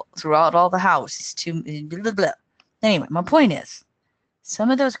all throughout all the house. It's too blah, blah. Anyway, my point is,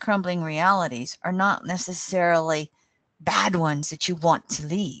 some of those crumbling realities are not necessarily bad ones that you want to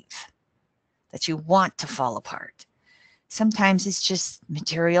leave, that you want to fall apart. Sometimes it's just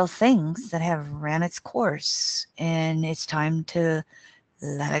material things that have ran its course, and it's time to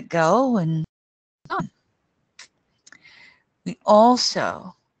let it go and on. We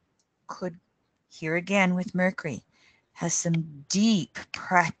also could, here again with Mercury, has some deep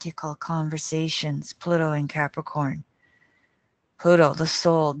practical conversations, Pluto and Capricorn. Pluto, the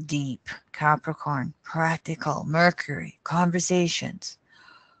soul, deep. Capricorn, practical. Mercury, conversations.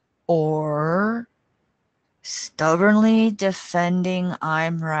 Or stubbornly defending,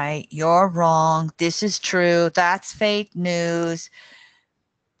 I'm right, you're wrong, this is true, that's fake news,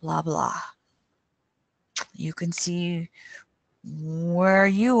 blah, blah. You can see where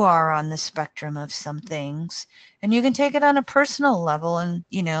you are on the spectrum of some things, and you can take it on a personal level and,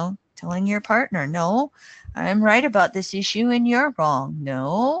 telling your partner, no, I'm right about this issue and you're wrong.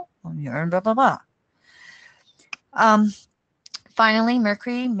 No, you're blah, blah, blah. Finally,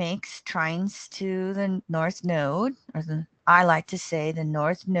 Mercury makes trines to the North Node, or I like to say the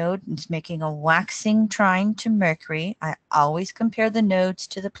North Node is making a waxing trine to Mercury. I always compare the nodes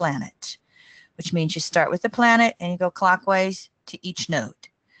to the planet, which means you start with the planet and you go clockwise to each node.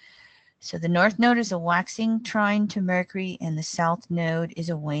 So the North Node is a waxing trine to Mercury, and the South Node is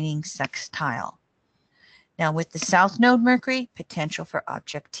a waning sextile. Now with the South Node Mercury, potential for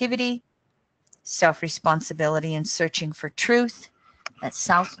objectivity, self-responsibility, and searching for truth. That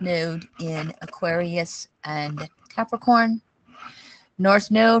South Node in Aquarius and Capricorn. North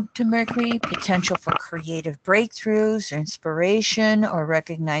Node to Mercury, potential for creative breakthroughs or inspiration, or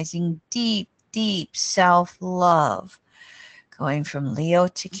recognizing deep, deep self-love, going from Leo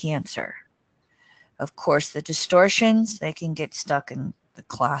to Cancer. Of course, the distortions, they can get stuck in the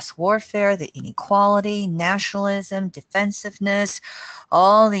class warfare, the inequality, nationalism, defensiveness,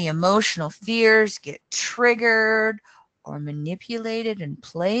 all the emotional fears get triggered or manipulated and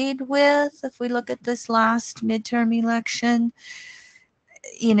played with. If we look at this last midterm election,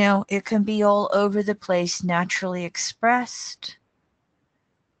 it can be all over the place, naturally expressed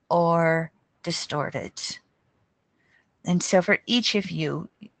or distorted. And so for each of you,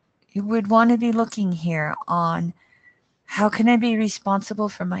 you would want to be looking here on, how can I be responsible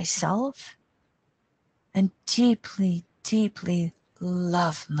for myself and deeply, deeply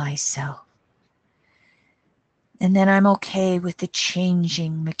love myself? And then I'm okay with the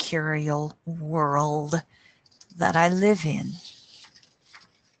changing mercurial world that I live in.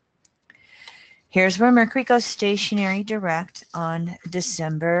 Here's where Mercury goes stationary direct on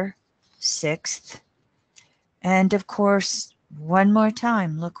December 6th. And of course, one more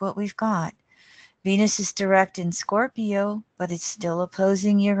time, look what we've got. Venus is direct in Scorpio, but it's still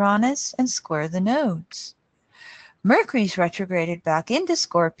opposing Uranus and square the nodes. Mercury's retrograded back into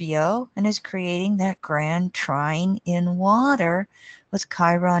Scorpio and is creating that grand trine in water with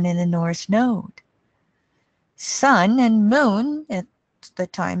Chiron in the North Node. Sun and Moon, at the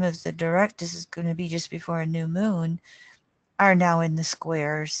time of the direct, this is going to be just before a new moon, are now in the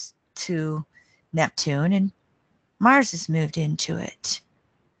squares to Neptune, and Mars has moved into it.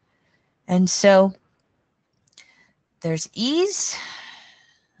 And so there's ease,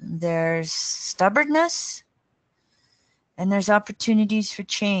 there's stubbornness, and there's opportunities for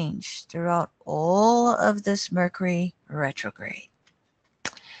change throughout all of this Mercury retrograde.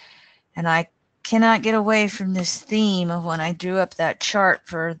 And I cannot get away from this theme of when I drew up that chart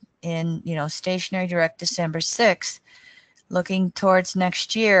for stationary direct December 6th, looking towards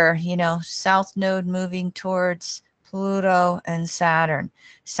next year, South Node moving towards Pluto and Saturn.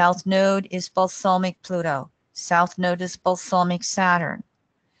 South Node is balsamic Pluto. South Node is balsamic Saturn.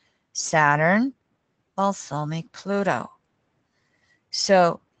 Saturn, balsamic Pluto.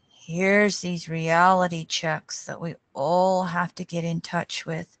 So here's these reality checks that we all have to get in touch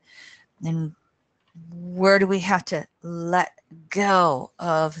with. And where do we have to let go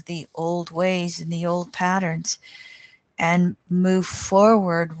of the old ways and the old patterns and move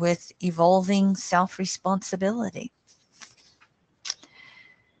forward with evolving self-responsibility?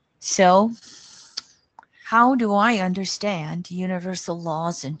 So, how do I understand universal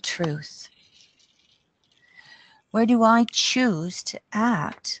laws and truth? Where do I choose to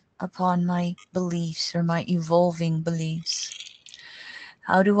act upon my beliefs or my evolving beliefs?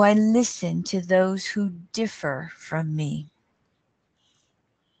 How do I listen to those who differ from me?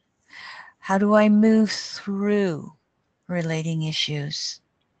 How do I move through relating issues?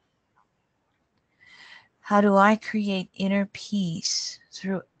 How do I create inner peace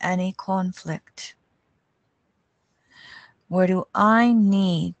through any conflict? Where do I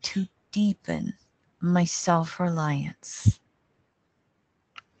need to deepen my self-reliance?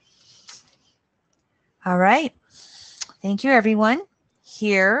 All right. Thank you, everyone.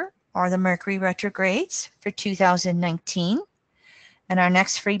 Here are the Mercury retrogrades for 2019. And our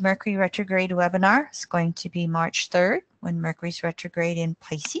next free Mercury retrograde webinar is going to be March 3rd when Mercury's retrograde in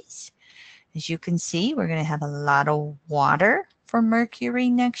Pisces. As you can see, we're going to have a lot of water for Mercury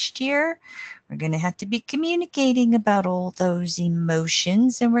next year. We're going to have to be communicating about all those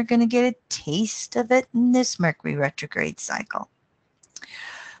emotions, and we're going to get a taste of it in this Mercury retrograde cycle.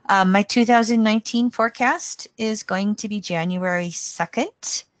 My 2019 forecast is going to be January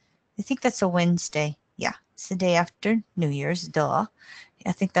 2nd. I think that's a Wednesday. Yeah, it's the day after New Year's, duh.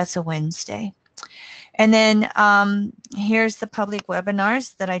 I think that's a Wednesday. And then here's the public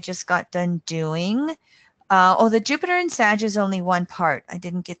webinars that I just got done doing. The Jupiter and Sag is only one part. I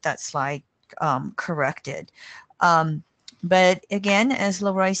didn't get that slide corrected. But again, as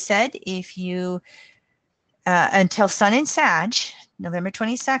Leroy said, if you, until Sun and Sag, November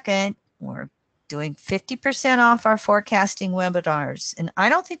 22nd, we're doing 50% off our forecasting webinars. And I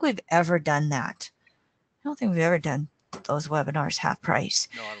don't think we've ever done that. I don't think we've ever done those webinars half price.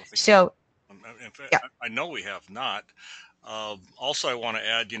 No, I don't think so. In fact, Yeah. I know we have not. Also, I want to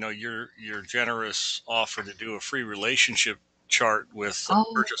add, your generous offer to do a free relationship chart with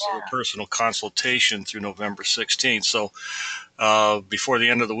purchase of a personal consultation through November 16th. So before the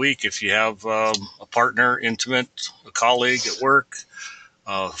end of the week, if you have a partner, intimate, a colleague at work,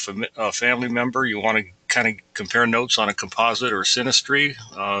 a family member, you want to kind of compare notes on a composite or a synastry,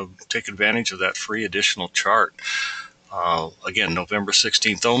 take advantage of that free additional chart. Again, November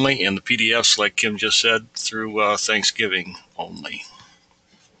 16th only, and the PDFs, like Kim just said, through Thanksgiving only.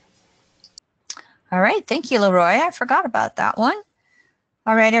 All right. Thank you, Leroy. I forgot about that one.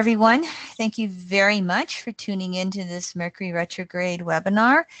 All right, everyone. Thank you very much for tuning into this Mercury retrograde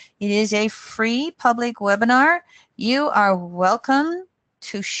webinar. It is a free public webinar. You are welcome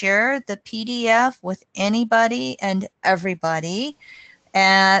to share the PDF with anybody and everybody.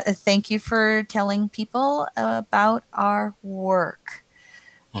 And thank you for telling people about our work.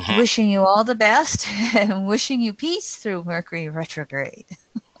 Wishing you all the best and wishing you peace through Mercury retrograde.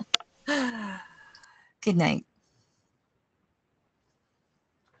 Good night.